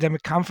at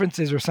academic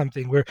conferences or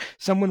something where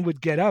someone would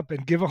get up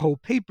and give a whole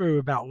paper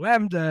about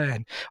lambda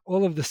and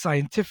all of the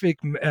scientific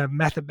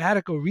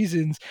mathematical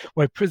reasons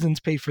why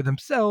prisons pay for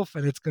themselves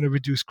and it's going to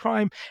reduce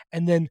crime,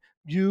 and then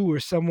you or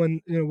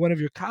someone, one of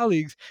your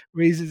colleagues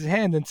raises his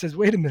hand and says,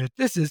 wait a minute,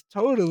 this is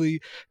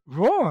totally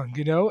wrong,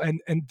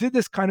 and did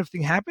this kind of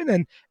thing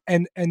happen?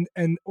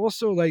 And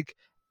also, like,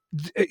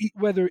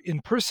 whether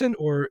in person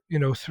or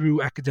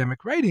through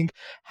academic writing,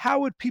 how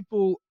would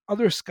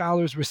other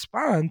scholars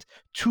respond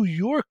to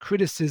your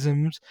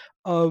criticisms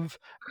of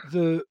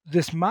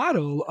this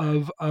model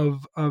of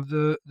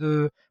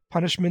the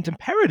punishment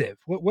imperative?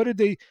 What did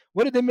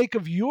they make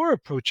of your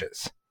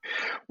approaches?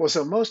 Well,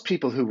 so most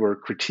people who were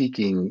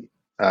critiquing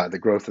the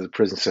growth of the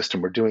prison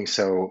system were doing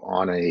so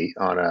on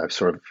a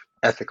sort of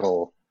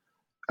ethical,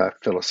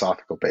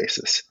 philosophical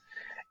basis.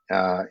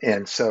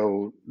 And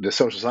so the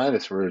social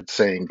scientists were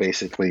saying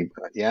basically,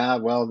 yeah,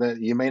 well,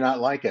 you may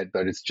not like it,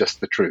 but it's just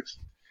the truth.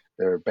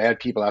 There are bad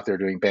people out there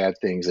doing bad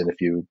things, and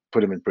if you put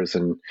them in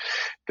prison,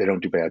 they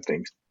don't do bad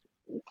things.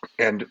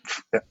 And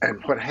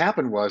what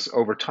happened was,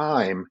 over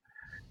time,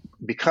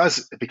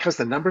 because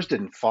the numbers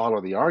didn't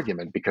follow the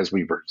argument, because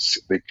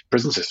the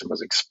prison system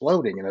was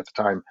exploding, and at the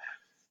time,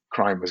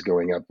 crime was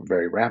going up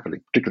very rapidly,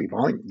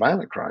 particularly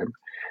violent crime.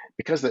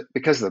 Because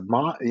the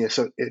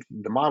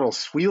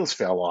model's wheels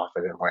fell off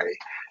in a way,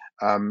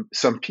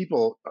 some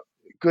people,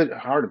 good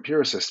hard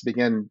empiricists,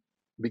 began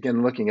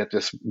looking at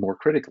this more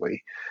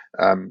critically.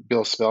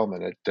 Bill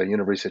Spellman at the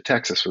University of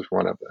Texas was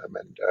one of them,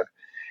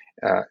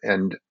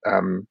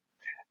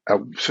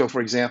 so,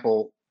 for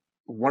example,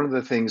 one of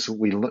the things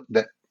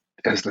that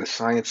as the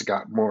science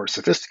got more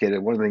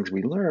sophisticated, one of the things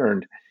we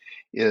learned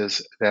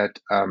is that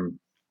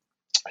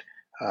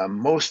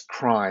most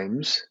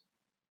crimes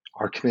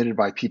are committed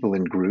by people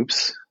in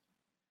groups.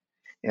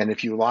 And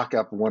if you lock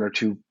up one or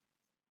two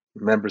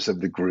members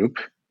of the group,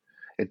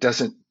 it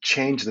doesn't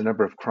change the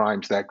number of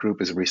crimes that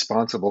group is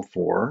responsible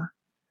for.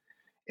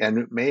 And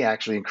it may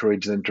actually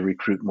encourage them to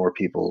recruit more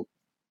people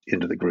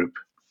into the group.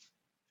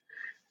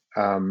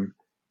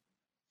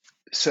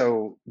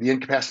 So the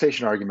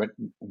incapacitation argument,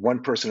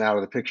 one person out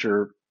of the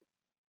picture,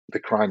 the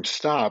crime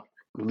stop,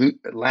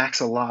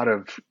 lacks a lot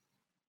of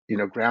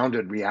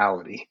grounded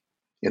reality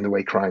in the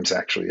way crimes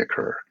actually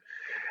occur.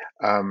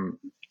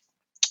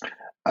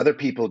 Other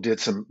people did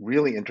some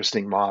really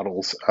interesting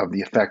models of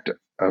the effect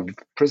of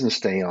prison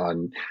stay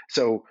on.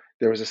 So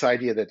there was this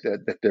idea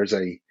that there's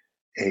a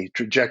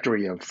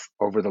trajectory of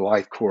over the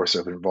life course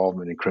of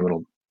involvement in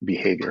criminal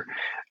behavior,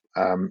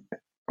 and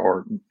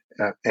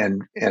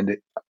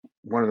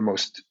one of the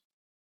most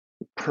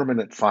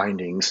permanent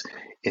findings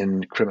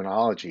in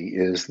criminology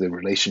is the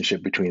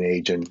relationship between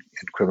age and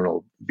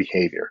criminal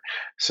behavior.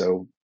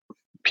 So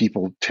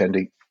people tend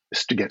to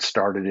get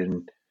started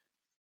in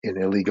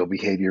illegal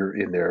behavior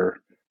in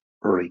their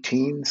early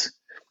teens.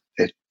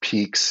 It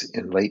peaks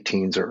in late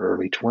teens or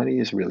early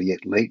 20s, really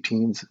late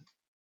teens,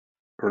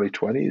 early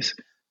 20s.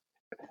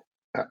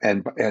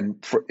 And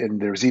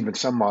there's even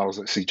some models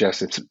that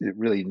suggest it's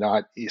really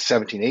not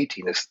 17,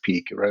 18 is the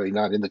peak, really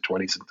not in the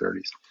 20s and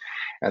 30s.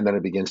 And then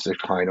it begins to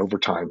decline over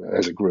time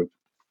as a group.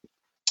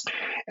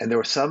 And there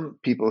were some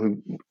people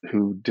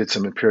who did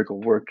some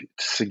empirical work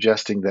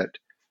suggesting that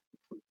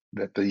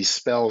these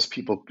spells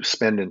people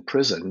spend in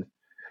prison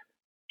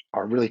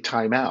are really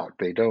time out.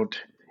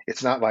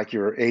 It's not like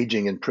you're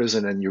aging in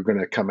prison and you're going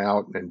to come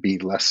out and be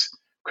less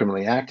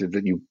criminally active,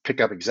 that you pick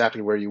up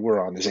exactly where you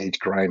were on this age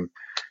crime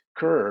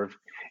curve,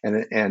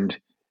 and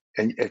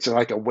it's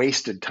like a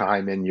wasted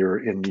time in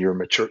your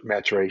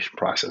maturation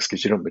process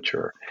because you don't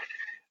mature.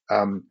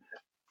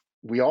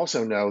 We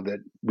also know that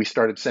we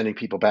started sending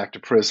people back to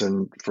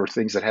prison for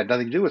things that had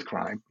nothing to do with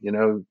crime.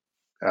 One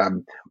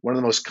of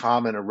the most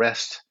common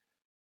arrest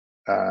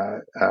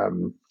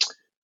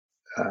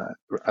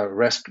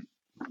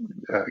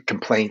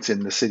complaints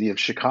in the city of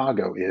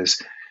Chicago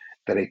is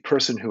that a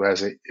person who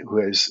is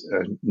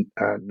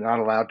not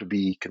allowed to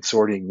be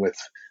consorting with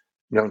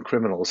known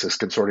criminals is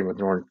consorting with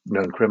known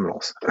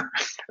criminals.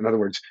 In other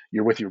words,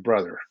 you're with your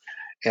brother,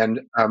 and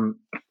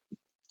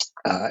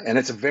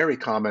it's a very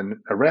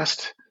common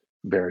arrest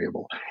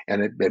variable,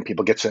 and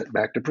people get sent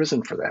back to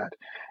prison for that,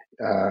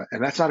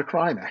 and that's not a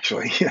crime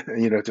actually.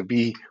 To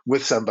be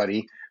with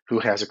somebody who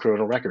has a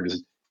criminal record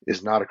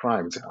is not a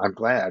crime. I'm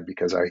glad,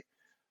 because I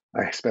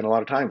spent a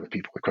lot of time with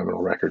people with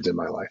criminal records in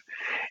my life,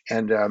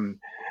 and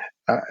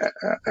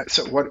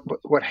so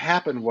what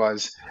happened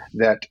was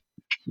that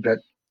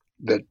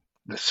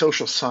the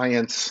social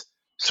science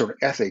sort of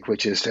ethic,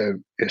 which is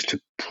to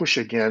push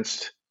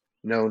against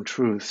known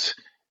truths,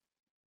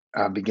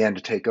 began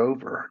to take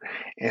over,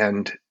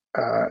 and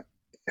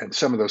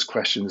some of those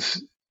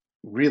questions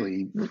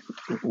really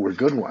were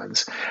good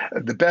ones.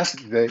 The best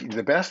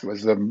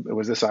was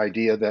this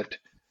idea that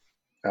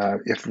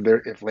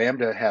if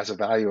lambda has a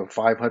value of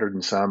 500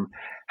 and some,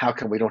 how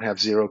come we don't have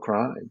zero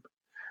crime?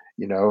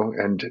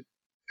 And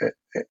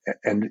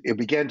it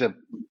began to,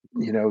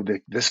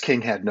 this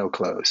king had no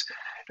clothes.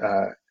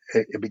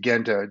 It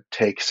began to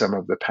take some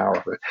of the power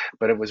of it,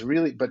 but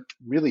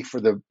really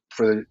for the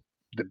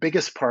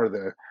biggest part of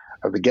the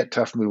Get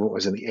Tough movement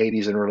was in the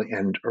 80s and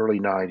early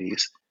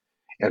 90s,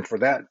 and for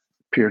that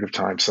period of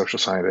time, social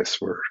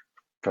scientists were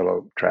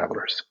fellow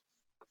travelers.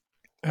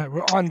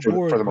 We're on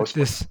board for with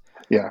this.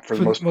 Yeah, for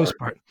the most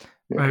part.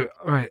 Yeah.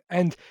 Right.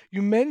 And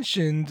you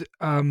mentioned,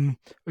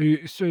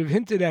 you sort of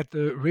hinted at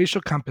the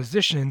racial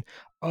composition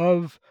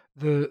of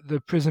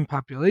the prison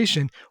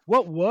population.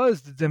 What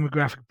was the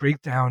demographic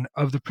breakdown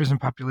of the prison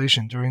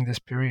population during this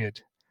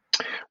period?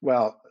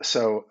 Well,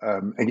 so,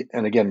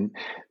 and again,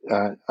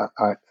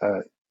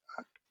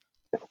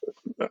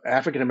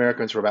 African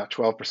Americans were about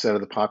 12%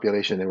 of the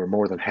population. They were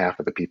more than half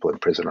of the people in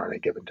prison on a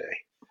given day.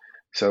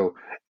 So,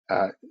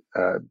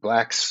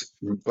 black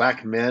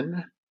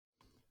men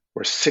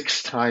were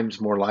 6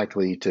 times more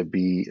likely to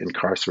be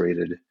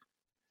incarcerated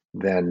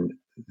than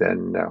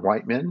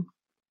white men,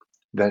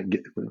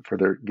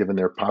 given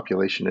their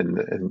population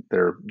and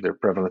their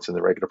prevalence in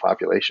the regular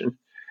population.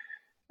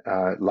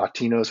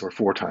 Latinos were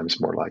 4 times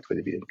more likely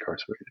to be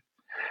incarcerated.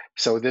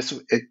 So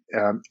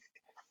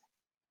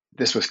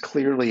this was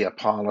clearly a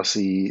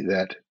policy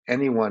that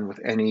anyone with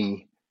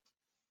anyone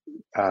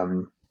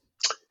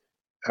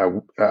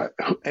who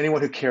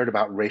cared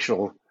about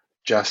racial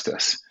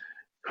justice,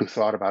 who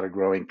thought about a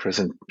growing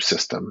prison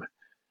system,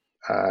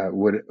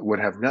 would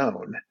have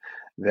known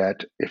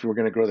that if we're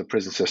going to grow the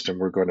prison system,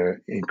 we're going to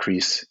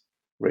increase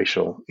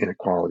racial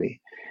inequality.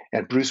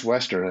 And Bruce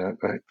Western,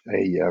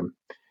 a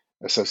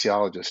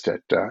sociologist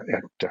at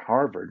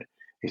Harvard,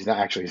 he's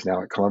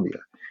now at Columbia,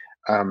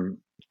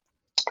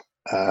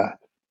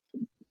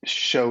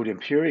 showed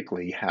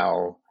empirically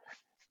how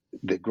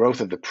the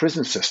growth of the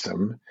prison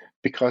system,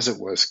 because it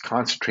was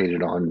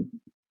concentrated on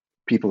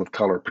people of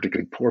color,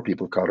 particularly poor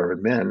people of color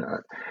and men,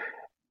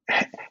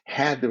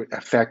 had the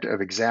effect of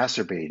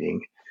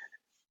exacerbating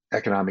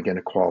economic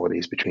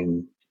inequalities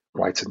between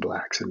whites and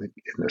blacks in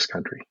this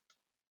country.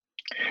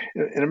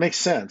 And it makes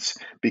sense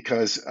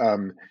because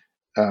one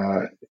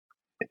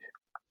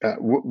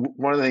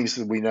of the things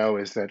that we know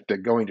is that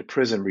going to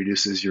prison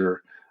reduces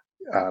your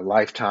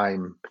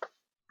lifetime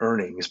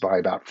earnings by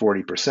about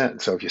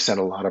 40%. So if you send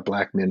a lot of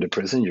black men to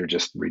prison, you're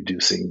just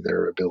reducing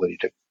their ability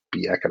to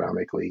be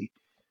economically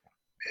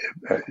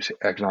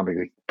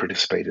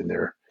participate in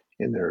their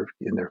their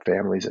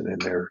families and in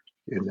their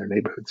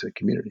neighborhoods and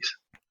communities.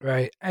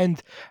 Right.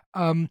 And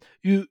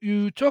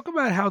you talk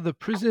about how the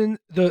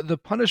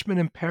punishment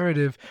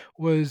imperative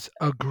was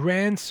a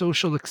grand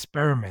social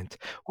experiment.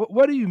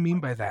 What do you mean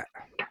by that?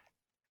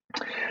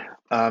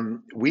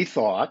 We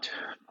thought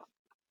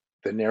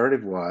the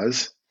narrative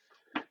was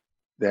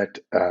that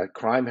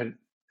crime had,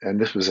 and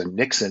this was a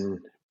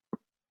Nixon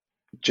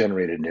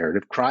generated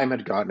narrative, crime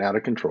had gotten out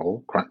of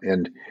control,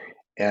 and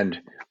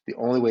the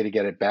only way to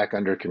get it back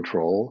under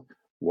control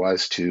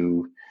was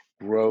to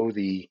grow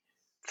the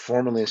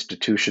formal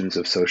institutions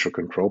of social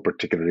control,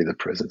 particularly the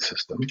prison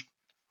system.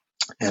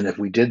 And if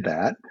we did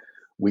that,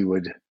 we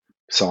would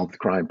solve the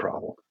crime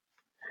problem.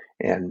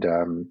 And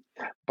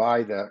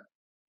by the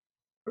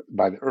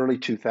early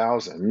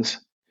 2000s,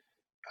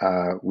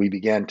 we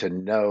began to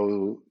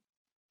know,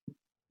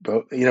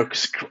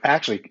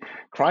 actually,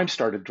 crime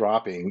started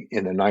dropping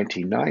in the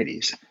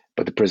 1990s,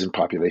 but the prison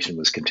population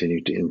was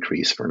continuing to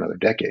increase for another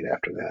decade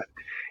after that.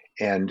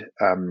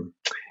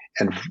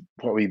 And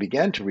what we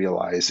began to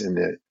realize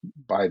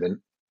by the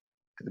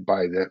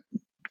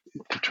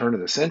turn of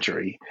the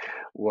century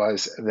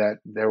was that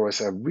there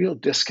was a real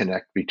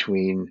disconnect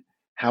between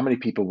how many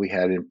people we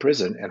had in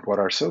prison and what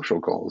our social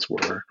goals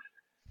were,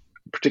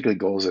 particularly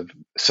goals of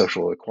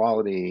social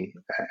equality,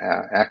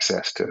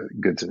 access to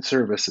goods and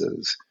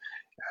services,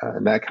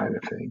 and that kind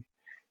of thing.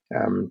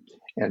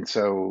 And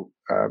so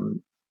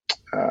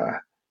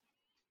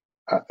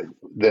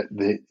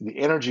the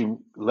energy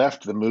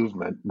left the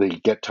movement, the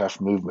Get Tough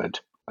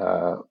movement,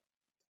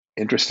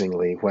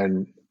 interestingly,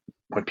 when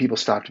people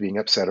stopped being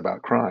upset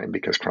about crime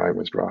because crime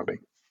was dropping.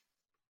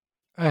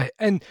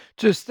 And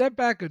to step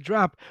back a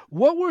drop,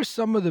 what were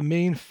some of the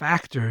main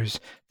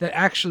factors that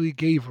actually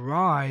gave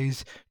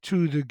rise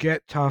to the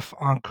Get Tough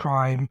on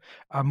Crime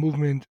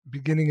movement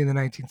beginning in the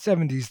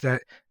 1970s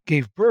that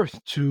gave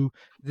birth to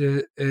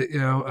the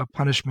a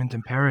punishment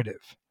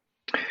imperative?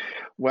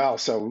 Well,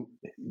 so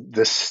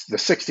the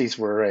 60s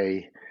were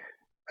a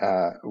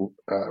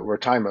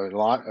time of a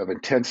lot of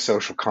intense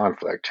social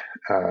conflict,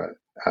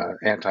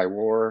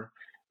 anti-war,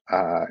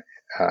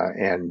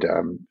 and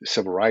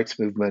civil rights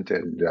movement,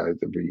 and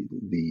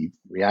the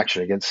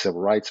reaction against the civil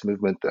rights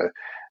movement,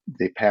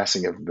 the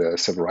passing of the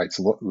civil rights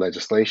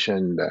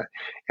legislation,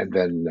 and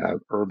then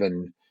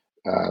urban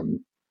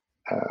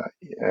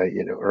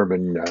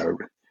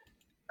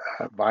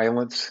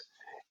violence,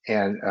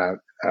 and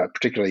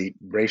particularly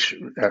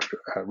racially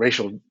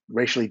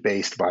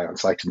based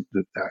violence, like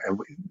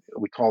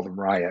we call them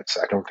riots.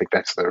 I don't think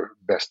that's the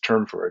best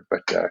term for it,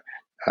 but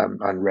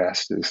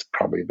unrest is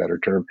probably a better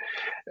term.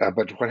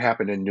 But what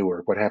happened in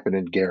Newark, what happened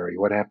in Gary,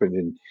 what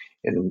happened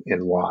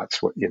in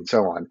Watts, and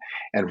so on,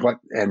 and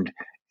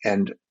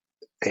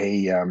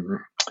a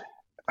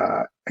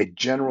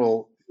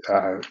general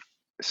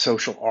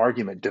social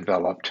argument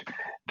developed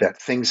that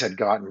things had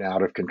gotten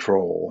out of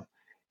control,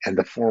 and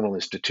the formal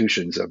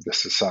institutions of the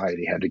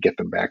society had to get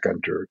them back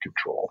under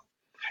control.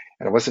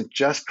 And it wasn't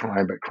just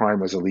crime, but crime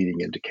was a leading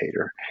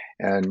indicator,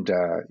 and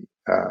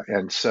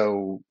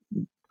so.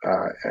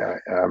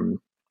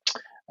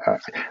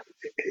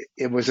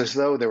 It was as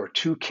though there were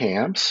two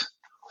camps.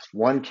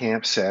 One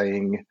camp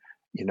saying,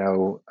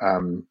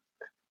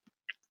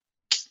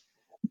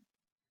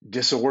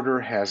 disorder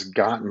has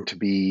gotten to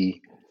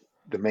be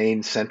the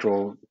main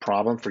central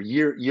problem for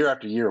year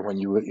after year. When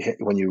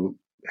you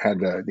had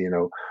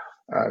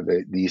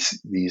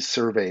these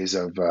surveys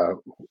of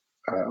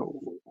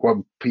what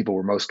people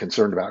were most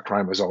concerned about,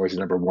 crime was always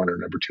number one or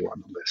number two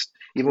on the list.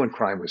 Even when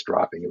crime was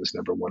dropping, it was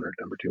number one or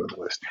number two on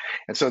the list.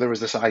 And so there was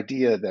this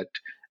idea that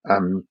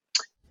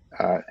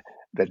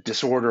that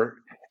disorder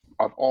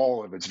of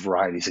all of its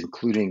varieties,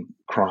 including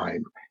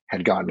crime,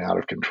 had gotten out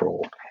of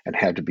control and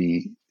had to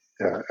be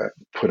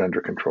put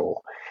under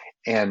control.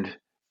 And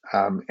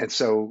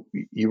so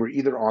you were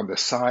either on the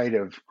side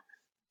of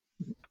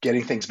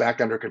getting things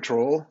back under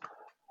control,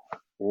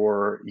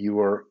 or you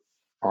were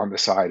on the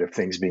side of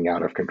things being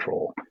out of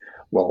control.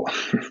 Well,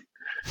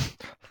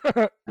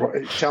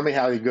 tell me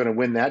how you're going to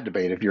win that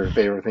debate if you're in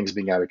favor of things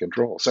being out of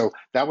control. So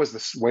that was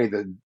the way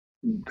the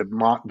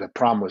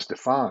problem was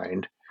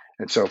defined.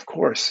 And so, of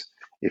course,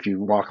 if you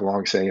walk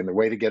along saying the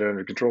way to get it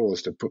under control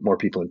is to put more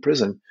people in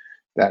prison,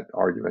 that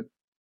argument,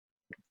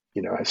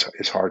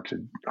 is hard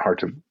to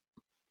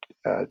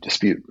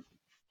dispute.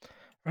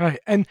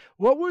 Right. And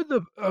what were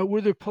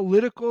there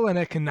political and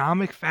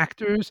economic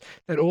factors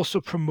that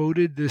also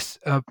promoted this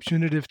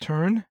punitive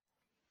turn?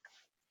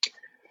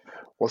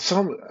 Well,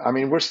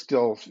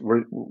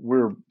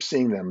 we're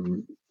seeing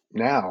them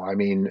now.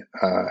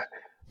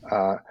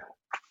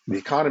 The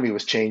economy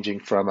was changing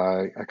from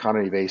an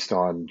economy based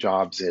on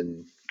jobs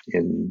in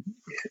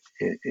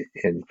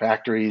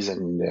factories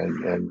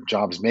and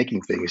jobs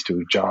making things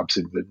to jobs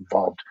that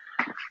involved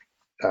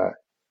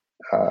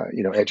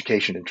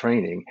education and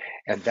training,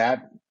 and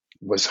that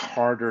was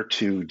harder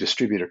to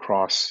distribute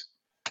across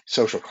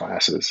social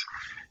classes.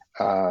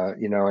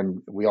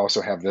 And we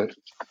also have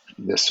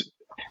this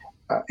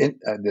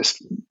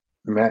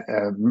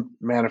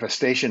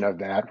manifestation of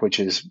that, which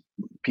is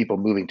people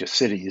moving to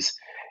cities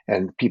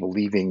and people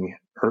leaving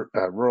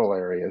rural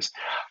areas.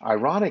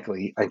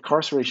 Ironically,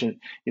 incarceration,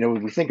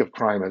 we think of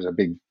crime as a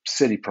big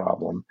city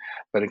problem,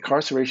 but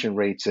incarceration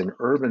rates in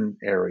urban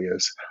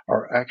areas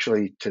are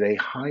actually today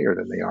higher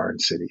than they are in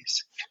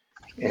cities.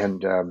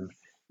 And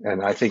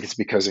I think it's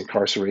because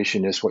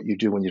incarceration is what you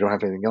do when you don't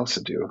have anything else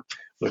to do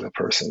with a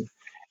person.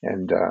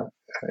 And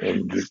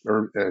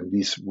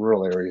these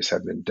rural areas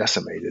have been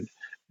decimated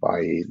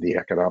by the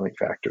economic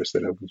factors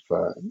that have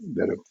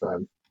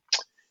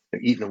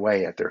eaten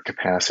away at their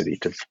capacity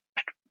to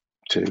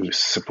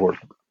support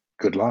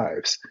good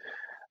lives.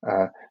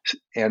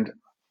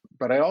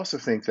 But I also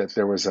think that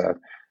there was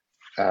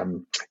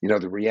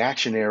the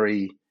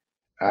reactionary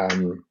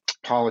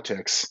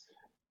politics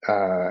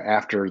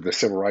after the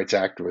Civil Rights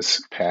Act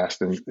was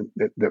passed, and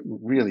that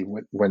really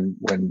when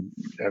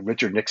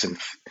Richard Nixon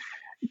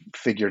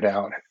figured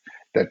out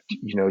that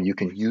you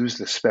can use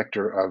the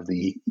specter of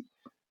the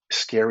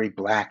scary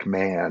black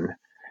man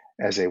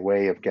as a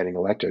way of getting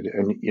elected,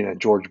 and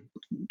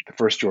the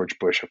first George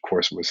Bush, of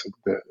course, was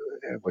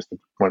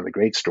one of the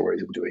great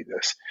stories in doing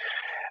this.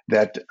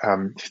 That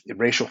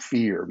racial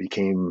fear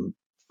became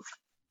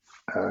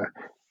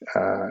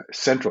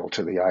central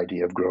to the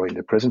idea of growing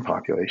the prison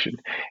population.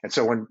 And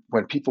so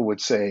when people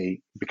would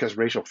say, because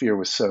racial fear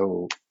was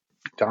so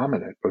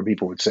dominant, when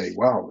people would say,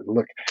 "Wow,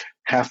 look,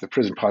 half the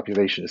prison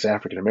population is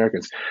African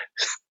Americans,"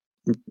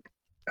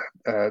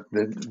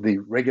 the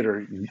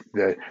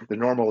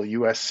normal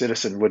U.S.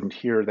 citizen wouldn't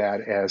hear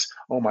that as,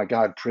 "Oh my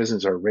God,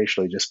 prisons are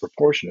racially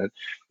disproportionate."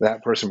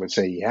 That person would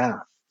say, "Yeah,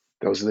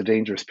 those are the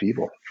dangerous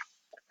people,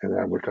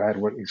 and we're glad.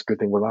 It's a good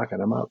thing we're locking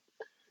them up."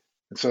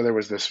 And so there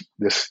was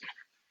this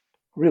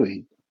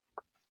really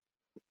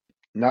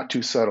not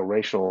too subtle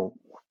racial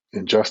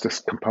injustice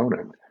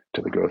component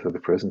to the growth of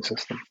the prison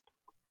system.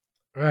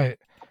 Right.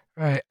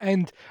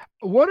 And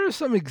what are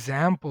some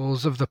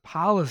examples of the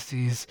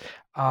policies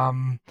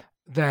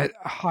that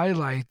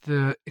highlight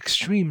the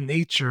extreme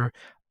nature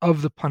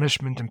of the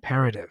punishment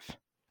imperative?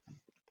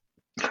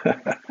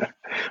 Well,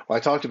 I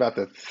talked about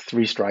the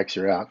 3 strikes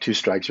you're out, 2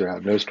 strikes you're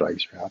out, no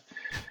strikes you're out.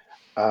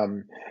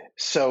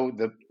 So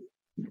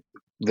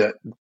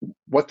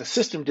what the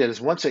system did is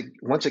once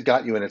it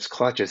got you in its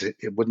clutches, it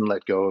wouldn't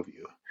let go of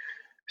you.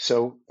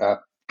 So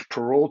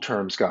parole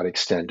terms got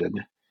extended,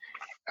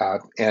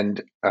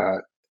 and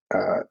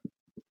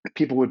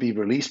people would be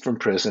released from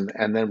prison,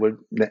 and then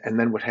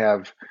would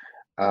have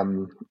a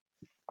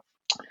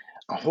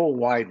whole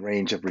wide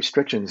range of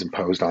restrictions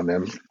imposed on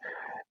them,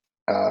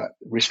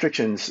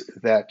 restrictions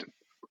that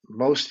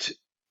most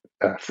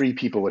free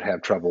people would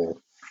have trouble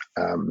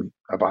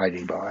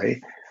abiding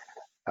by.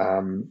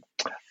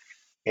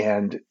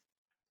 And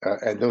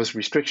those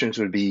restrictions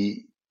would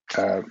be,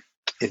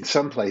 in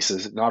some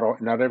places, not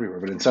everywhere,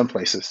 but in some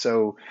places,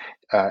 so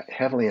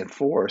heavily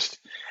enforced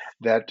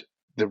that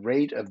the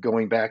rate of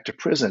going back to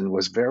prison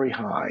was very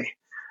high.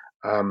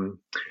 And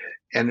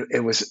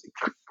it was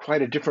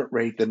quite a different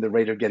rate than the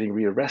rate of getting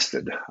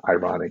rearrested,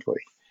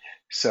 ironically.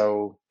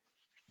 So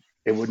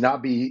it would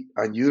not be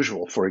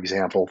unusual, for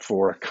example,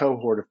 for a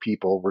cohort of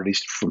people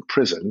released from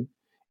prison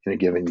in a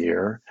given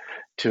year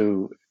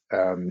to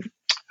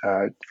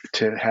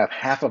have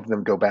half of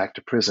them go back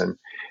to prison,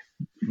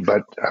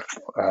 but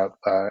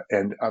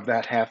and of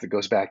that half that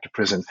goes back to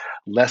prison,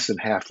 less than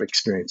half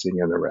experiencing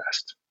an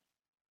arrest.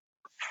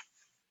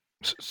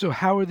 So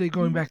how are they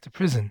going back to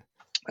prison?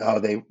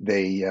 They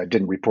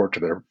didn't report to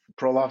their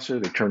parole officer.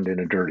 They turned in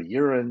a dirty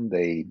urine.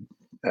 They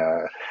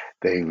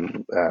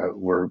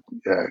were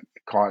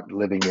caught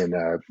living in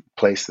a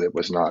place that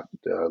was not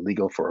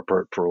legal for a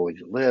parolee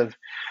to live.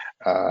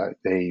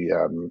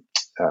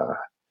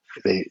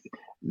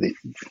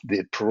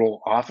 The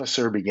parole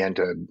officer began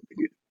to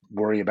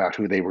worry about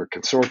who they were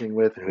consorting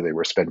with and who they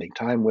were spending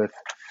time with,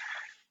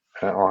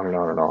 on and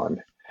on and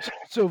on.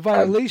 So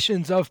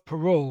violations of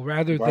parole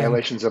rather than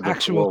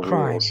actual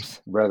crimes.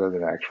 Rather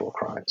than actual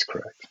crimes,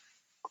 correct.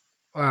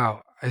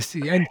 Wow, I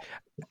see. And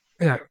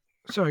yeah,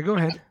 sorry, go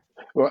ahead.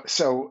 Well,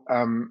 so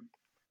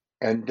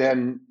and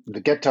then the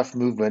Get Tough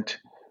movement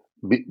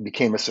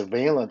became a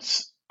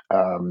surveillance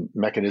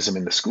mechanism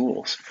in the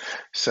schools.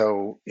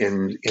 So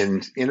in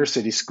inner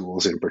city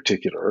schools in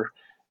particular,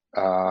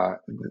 a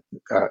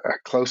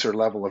closer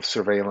level of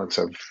surveillance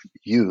of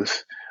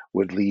youth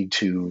would lead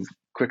to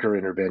quicker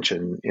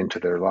intervention into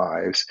their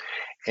lives.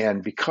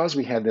 And because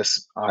we had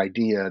this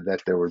idea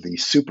that there were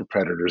these super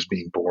predators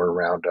being born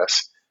around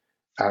us,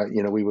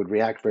 we would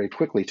react very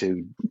quickly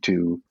to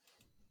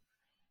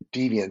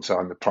deviance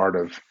on the part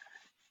of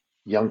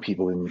young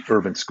people in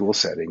urban school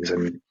settings,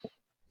 and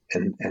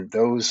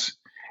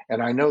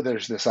I know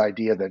there's this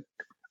idea that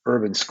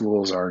urban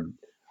schools are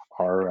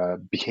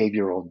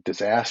behavioral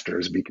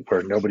disasters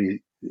where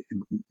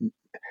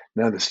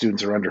none of the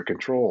students are under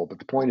control. But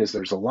the point is,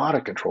 there's a lot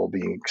of control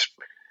being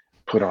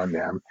put on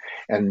them,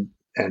 and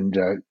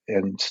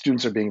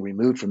students are being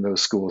removed from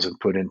those schools and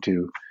put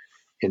into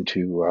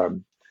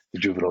the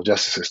juvenile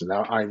justice system.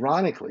 Now,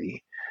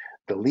 ironically,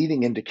 the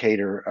leading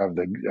indicator of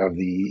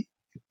the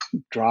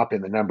drop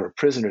in the number of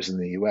prisoners in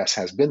the U.S.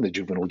 has been the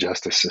juvenile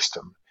justice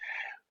system,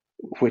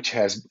 which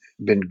has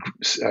been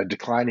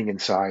declining in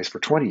size for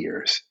 20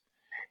 years.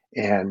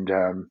 And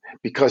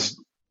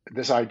because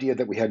this idea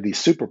that we had these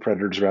super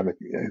predators around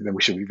that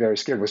we should be very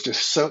scared was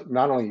just so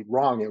not only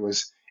wrong, it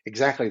was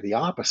exactly the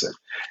opposite.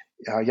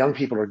 Young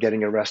people are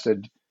getting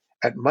arrested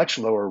at much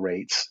lower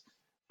rates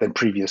than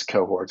previous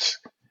cohorts.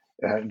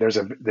 There's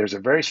a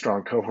very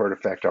strong cohort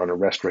effect on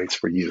arrest rates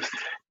for youth.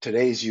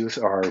 Today's youth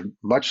are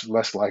much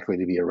less likely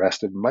to be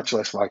arrested, much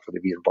less likely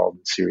to be involved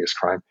in serious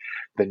crime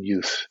than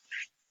youth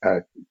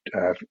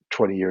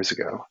 20 years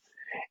ago.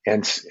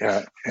 And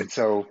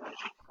so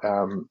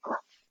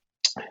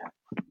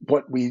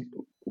what we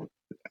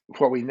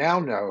now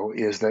know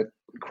is that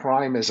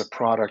crime is a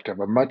product of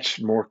a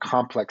much more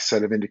complex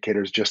set of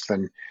indicators just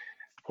than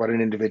what an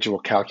individual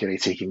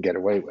calculates he can get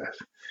away with.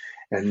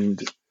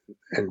 And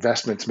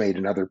investments made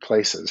in other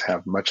places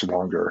have much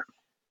longer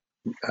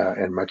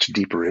and much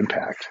deeper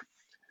impact.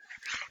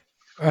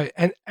 All right,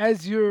 and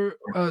as your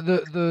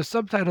the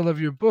subtitle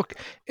of your book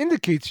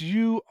indicates,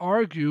 you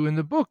argue in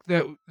the book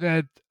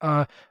that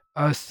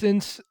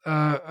since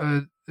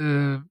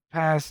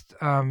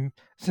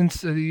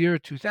since the year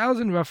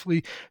 2000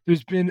 roughly,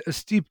 there's been a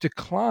steep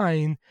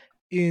decline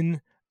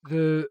in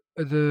the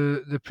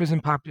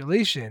prison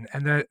population,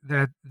 and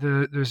that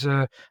there's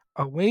a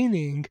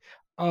waning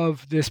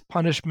of this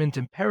punishment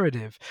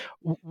imperative.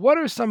 What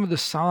are some of the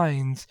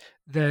signs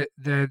that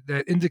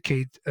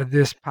indicate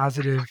this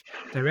positive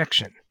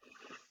direction?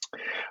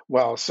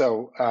 Well,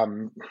 so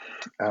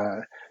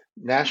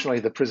nationally,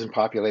 the prison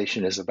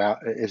population is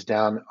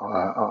down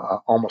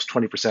almost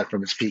 20%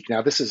 from its peak.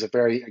 Now, this is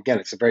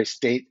it's a very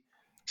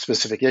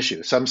state-specific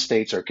issue. Some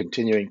states are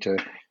continuing to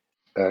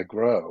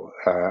grow.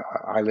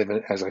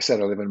 As I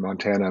said, I live in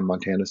Montana, and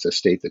Montana's a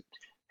state that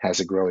has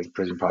a growing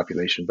prison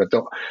population, but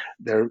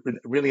there are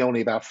really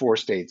only about 4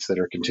 states that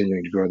are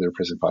continuing to grow their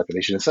prison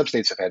population. And some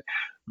states have had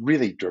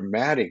really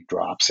dramatic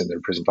drops in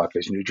their prison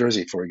population. New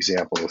Jersey, for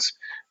example, is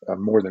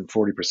more than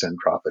 40%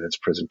 drop in its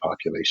prison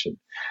population.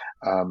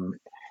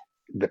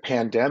 The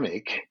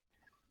pandemic,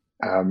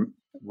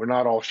 we're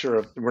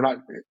not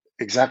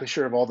exactly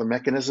sure of all the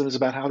mechanisms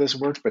about how this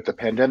works, but the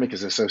pandemic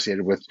is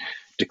associated with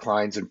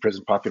declines in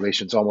prison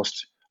populations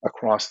almost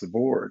across the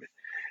board.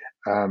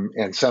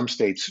 And some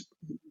states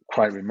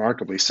quite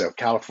remarkably so.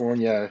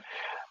 California,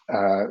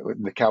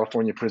 the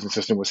California prison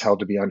system was held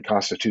to be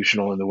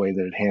unconstitutional in the way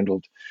that it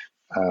handled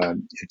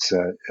its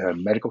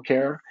medical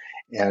care,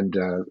 and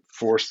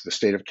forced the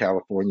state of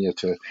California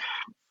to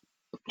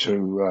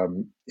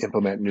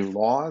implement new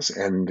laws,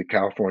 and the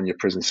California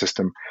prison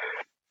system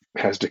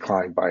has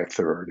declined by a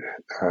third,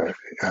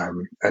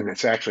 and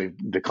it's actually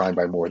declined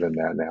by more than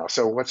that now.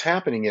 So what's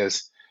happening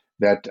is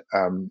that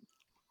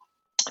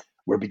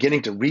we're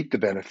beginning to reap the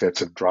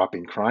benefits of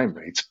dropping crime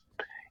rates,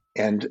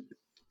 and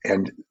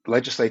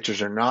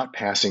legislatures are not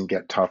passing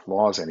Get Tough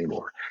laws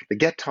anymore. The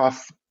Get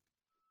Tough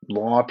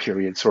law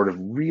period sort of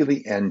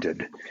really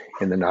ended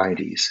in the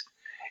 90s,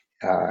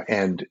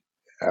 and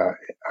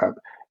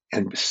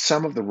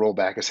some of the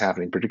rollback is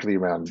happening, particularly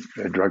around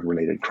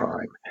drug-related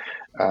crime.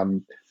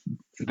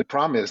 The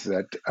problem is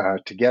that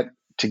to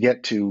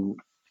get to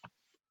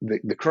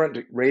the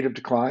current rate of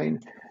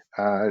decline,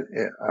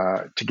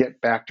 to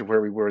get back to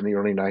where we were in the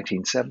early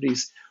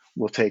 1970s,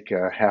 will take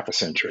half a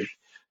century.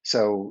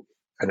 So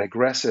an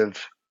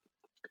aggressive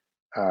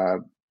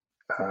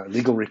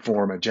legal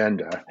reform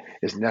agenda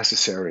is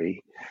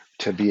necessary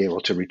to be able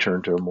to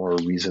return to a more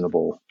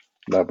reasonable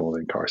level of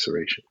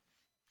incarceration.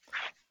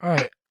 All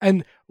right.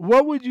 And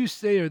what would you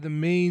say are the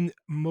main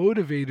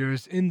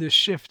motivators in the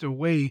shift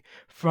away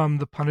from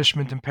the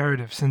punishment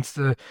imperative since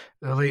the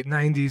late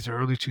 90s or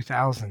early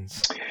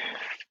 2000s?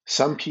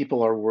 Some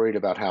people are worried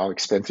about how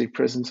expensive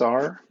prisons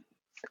are.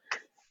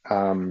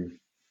 And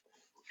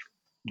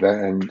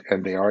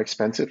they are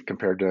expensive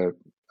compared to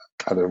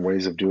other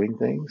ways of doing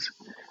things.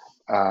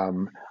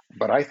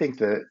 But I think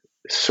that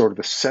sort of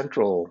the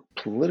central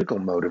political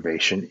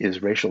motivation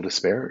is racial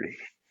disparity.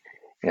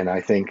 And I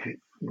think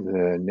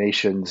the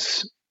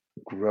nation's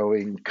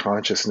growing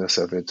consciousness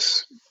of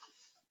its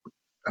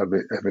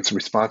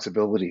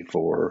responsibility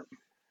for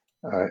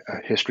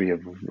a history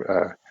of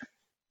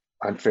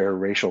unfair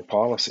racial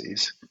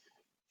policies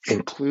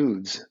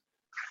includes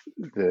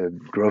the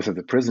growth of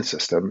the prison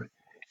system.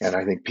 And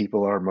I think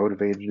people of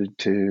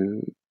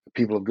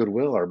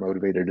goodwill are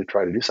motivated to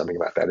try to do something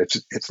about that.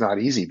 It's not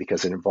easy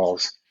because it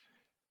involves,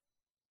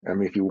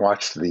 if you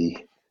watch the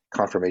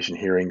confirmation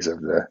hearings of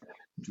the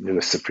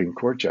newest Supreme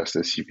Court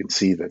justice, you can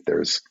see that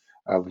there's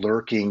a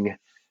lurking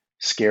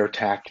scare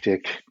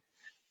tactic,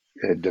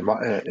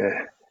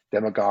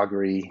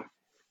 demagoguery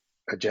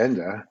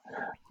agenda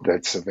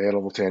that's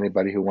available to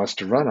anybody who wants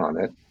to run on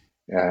it,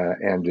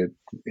 and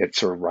it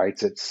sort of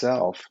writes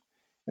itself.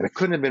 And it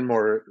couldn't have been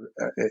more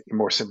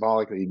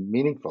symbolically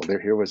meaningful.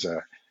 Here was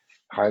a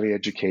highly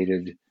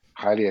educated,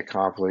 highly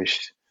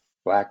accomplished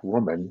Black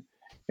woman,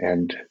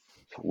 and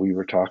we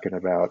were talking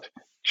about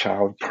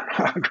child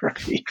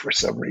pornography for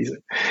some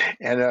reason.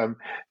 And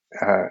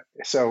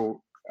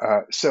so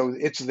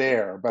it's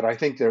there, but I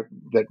think that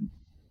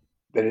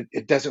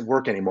it doesn't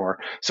work anymore.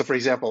 So, for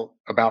example,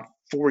 about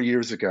 4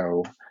 years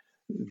ago,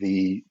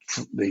 the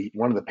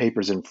one of the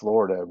papers in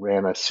Florida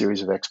ran a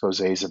series of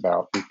exposés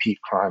about repeat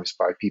crimes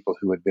by people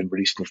who had been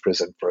released from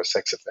prison for a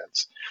sex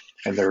offense,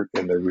 and their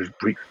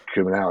repeat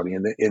criminality.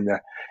 In the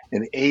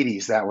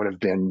 80s, that would have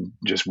been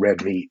just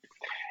red meat,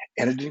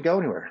 and it didn't go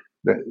anywhere.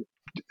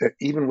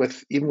 Even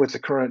with the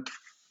current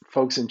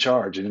folks in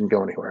charge, it didn't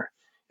go anywhere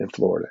in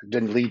Florida. It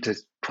didn't lead to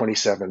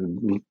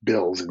 27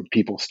 bills and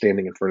people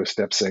standing in front of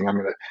steps saying, "I'm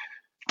going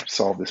to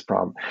solve this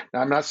problem." Now,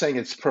 I'm not saying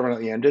it's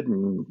permanently ended,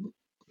 and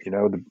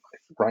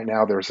right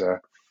now there's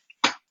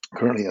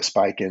currently a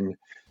spike in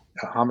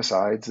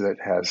homicides that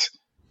has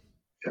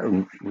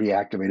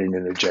reactivated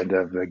an agenda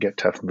of the Get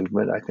Tough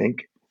movement, I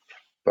think,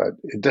 but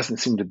it doesn't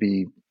seem to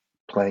be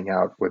playing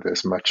out with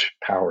as much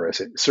power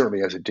as it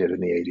did in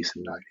the 80s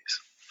and 90s.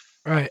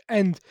 Right,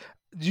 and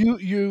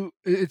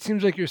it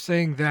seems like you're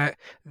saying that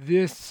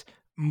this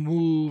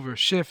move or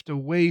shift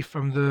away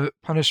from the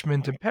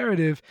punishment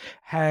imperative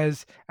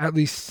has at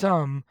least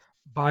some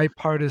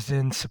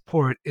bipartisan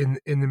support in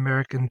the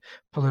American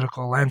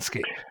political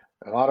landscape.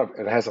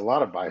 It has a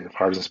lot of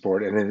bipartisan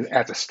support, and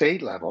at the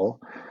state level,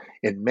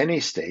 in many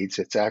states,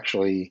 it's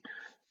actually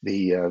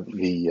the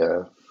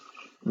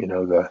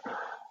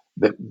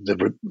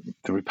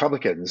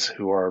Republicans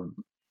who are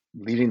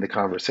leading the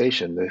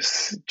conversation.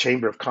 This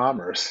Chamber of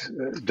Commerce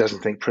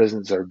doesn't think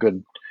prisons are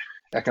good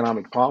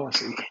economic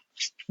policy,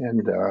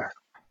 and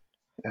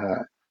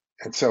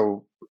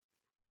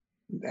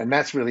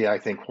that's really, I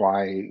think,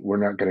 why we're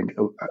not going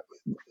to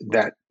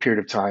that period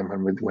of time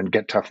when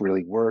Get Tough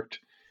really worked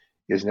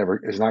is not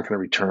going to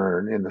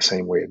return in the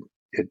same way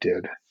it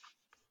did.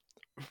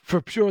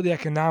 For purely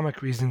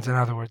economic reasons, in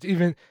other words,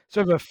 even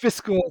sort of a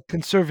fiscal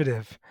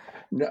conservative.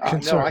 No,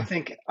 I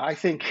think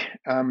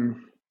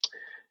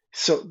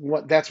so.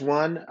 That's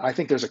one. I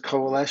think there's a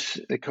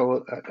coalescence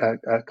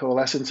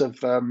of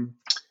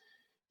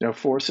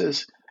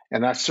forces,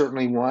 and that's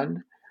certainly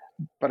one.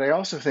 But I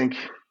also think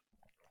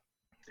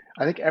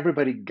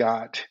everybody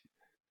got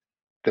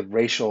the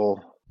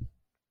racial,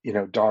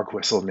 dog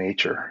whistle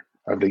nature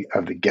of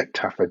the Get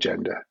Tough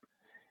agenda,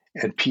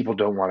 and people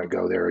don't want to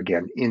go there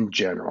again. In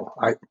general,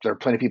 there are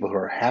plenty of people who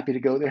are happy to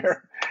go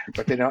there,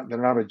 but they're not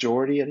a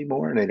majority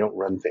anymore, and they don't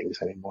run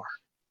things anymore.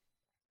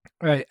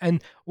 Right.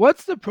 And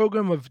what's the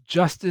program of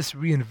justice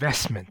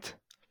reinvestment?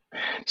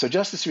 So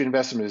justice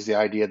reinvestment is the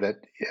idea that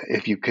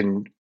if you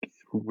can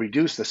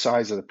reduce the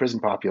size of the prison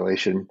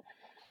population,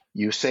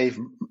 you save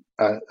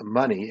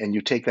money, and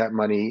you take that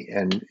money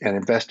and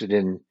invest it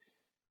in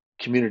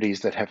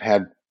communities that have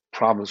had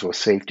problems with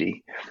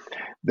safety.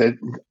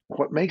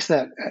 What makes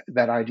that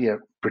idea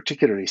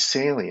particularly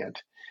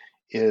salient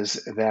is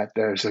that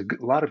there's a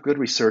lot of good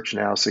research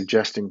now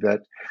suggesting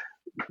that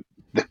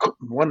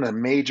one of the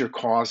major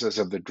causes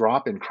of the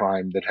drop in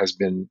crime that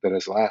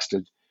has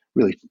lasted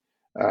really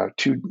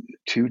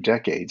two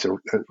decades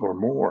or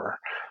more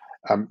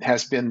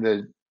has been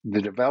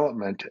the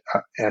development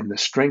and the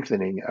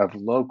strengthening of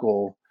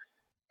local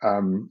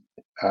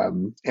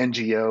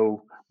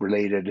NGO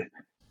related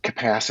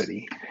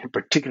capacity,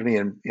 particularly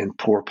in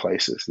poor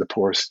places, the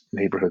poorest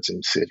neighborhoods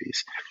in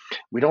cities.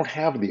 We don't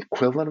have the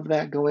equivalent of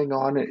that going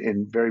on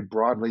very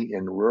broadly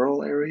in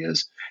rural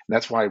areas. And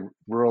that's why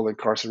rural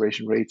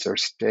incarceration rates are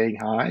staying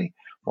high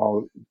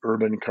while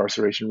urban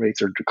incarceration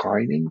rates are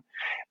declining.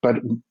 But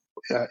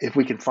if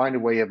we can find a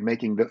way of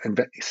making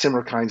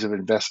similar kinds of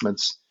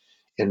investments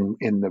in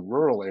the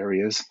rural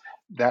areas,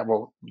 that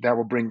will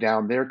bring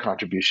down their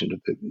contribution to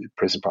the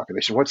prison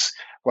population.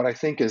 What I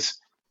think is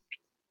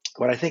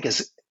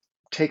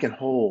taken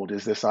hold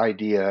is this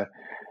idea,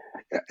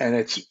 and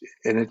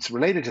it's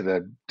related to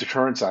the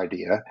deterrence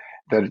idea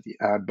that.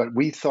 But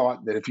we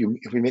thought that if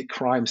we make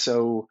crime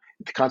the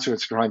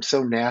consequence of crime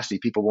so nasty,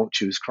 people won't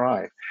choose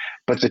crime.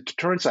 But the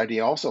deterrence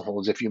idea also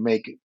holds if you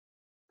make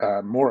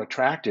more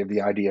attractive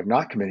the idea of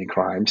not committing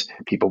crimes,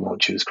 people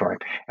won't choose crime.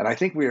 And I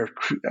think we are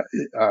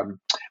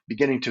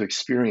beginning to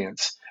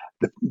experience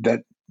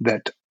that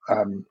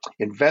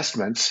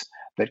investments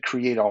that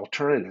create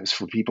alternatives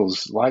for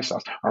people's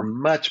lifestyles are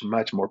much,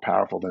 much more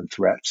powerful than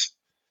threats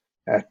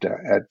at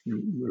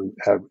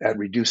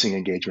reducing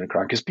engagement in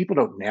crime, because people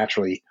don't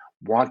naturally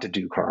want to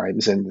do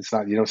crimes, and it's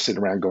not, you don't sit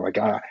around and go like,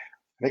 I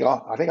think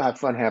I'll have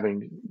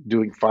fun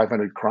doing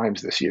 500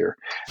 crimes this year.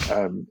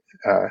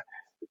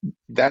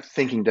 That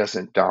thinking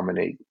doesn't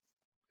dominate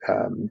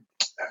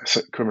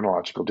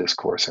criminological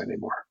discourse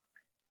anymore.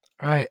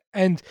 Right.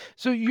 And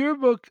so your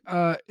book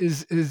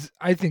is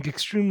I think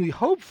extremely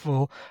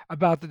hopeful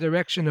about the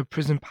direction of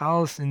prison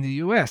policy in the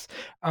U.S.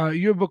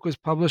 Your book was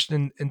published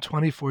in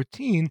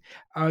 2014.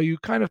 You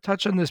kind of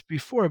touched on this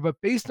before, but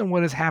based on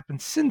what has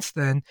happened since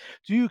then,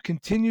 do you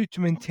continue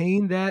to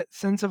maintain that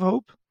sense of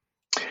hope?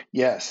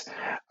 Yes,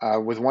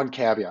 with one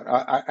caveat.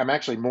 I'm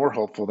actually more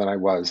hopeful than I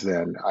was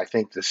then. I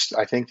think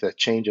the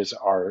changes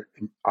are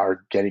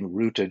getting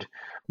rooted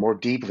more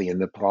deeply in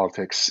the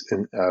politics.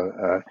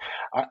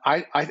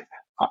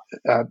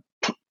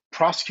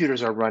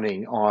 Prosecutors are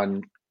running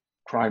on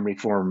crime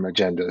reform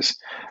agendas.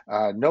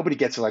 Nobody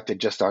gets elected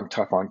just on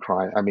tough on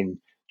crime. I mean,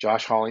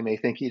 Josh Hawley may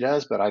think he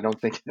does, but I don't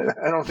think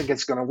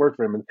it's going to work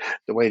for him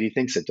the way he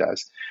thinks it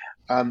does.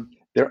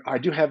 I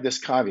do have this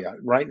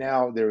caveat. Right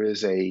now, there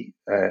is a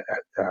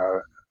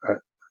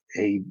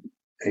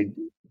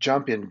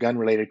jump in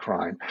gun-related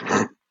crime,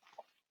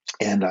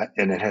 and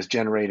it has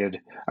generated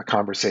a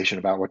conversation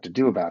about what to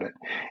do about it.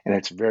 And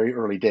it's very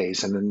early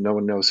days, and no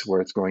one knows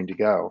where it's going to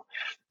go.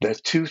 The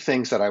two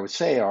things that I would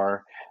say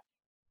are,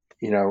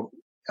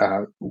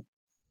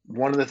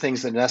 one of the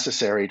things that's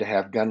necessary to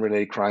have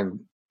gun-related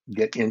crime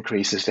get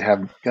increase is to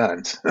have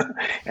guns.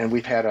 And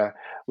we've had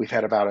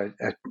about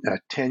a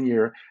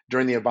 10-year,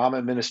 during the Obama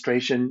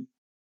administration,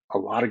 a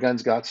lot of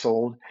guns got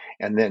sold,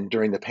 and then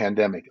during the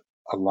pandemic,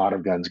 a lot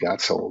of guns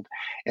got sold.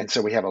 And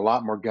so we have a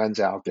lot more guns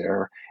out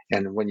there.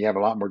 And when you have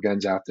a lot more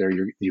guns out there,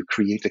 you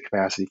create the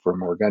capacity for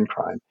more gun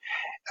crime.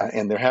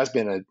 And there has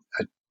been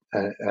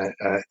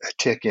a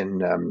tick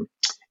in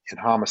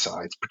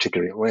homicides,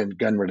 particularly in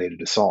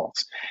gun-related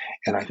assaults.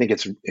 And I think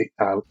it's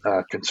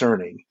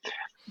concerning.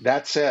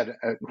 That said,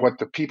 what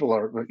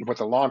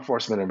the law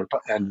enforcement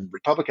and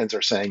Republicans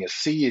are saying is,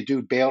 see, you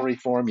do bail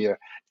reform, you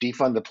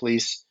defund the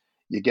police,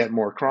 you get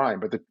more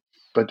crime.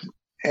 But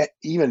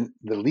even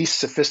the least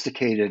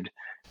sophisticated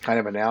kind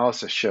of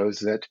analysis shows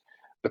that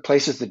the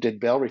places that did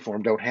bail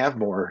reform don't have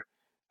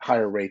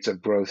higher rates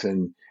of growth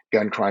in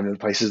gun crime than the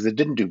places that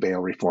didn't do bail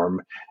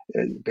reform.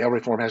 Bail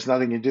reform has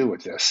nothing to do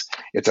with this.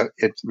 It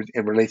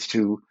relates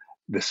to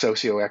the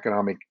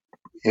socioeconomic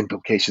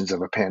implications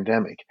of a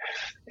pandemic,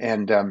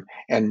 and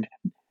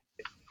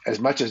as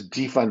much as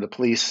defund the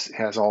police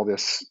has all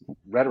this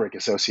rhetoric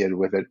associated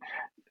with it,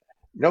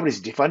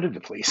 nobody's defunded the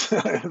police.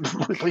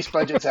 The police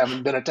budgets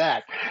haven't been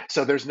attacked,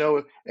 so there's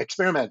no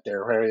experiment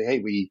there where,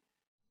 hey,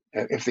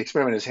 if the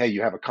experiment is, hey,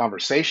 you have a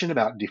conversation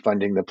about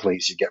defunding the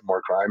police, you get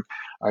more crime.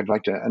 I'd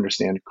like to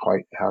understand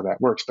quite how that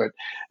works. But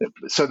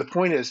so the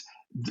point is,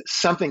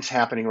 something's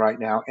happening right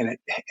now, and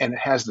it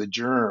has the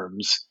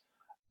germs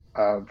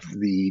of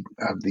the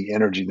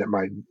energy that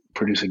might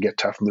produce a Get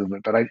Tough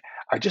movement. But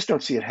I just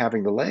don't see it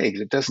having the legs.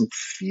 It doesn't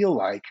feel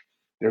like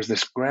there's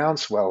this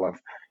groundswell of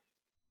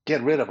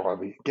get rid of all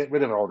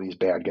these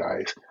bad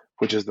guys,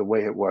 which is the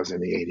way it was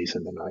in the 80s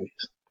and the 90s.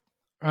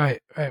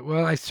 Right.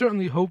 Well, I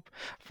certainly hope,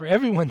 for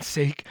everyone's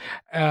sake,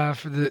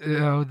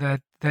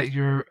 that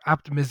your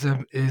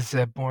optimism is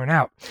borne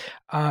out.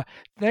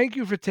 Thank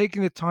you for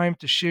taking the time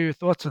to share your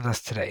thoughts with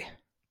us today.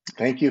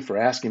 Thank you for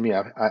asking me.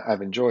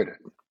 I've enjoyed it.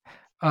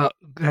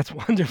 That's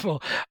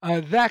wonderful.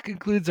 That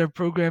concludes our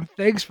program.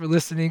 Thanks for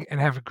listening, and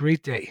have a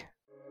great day.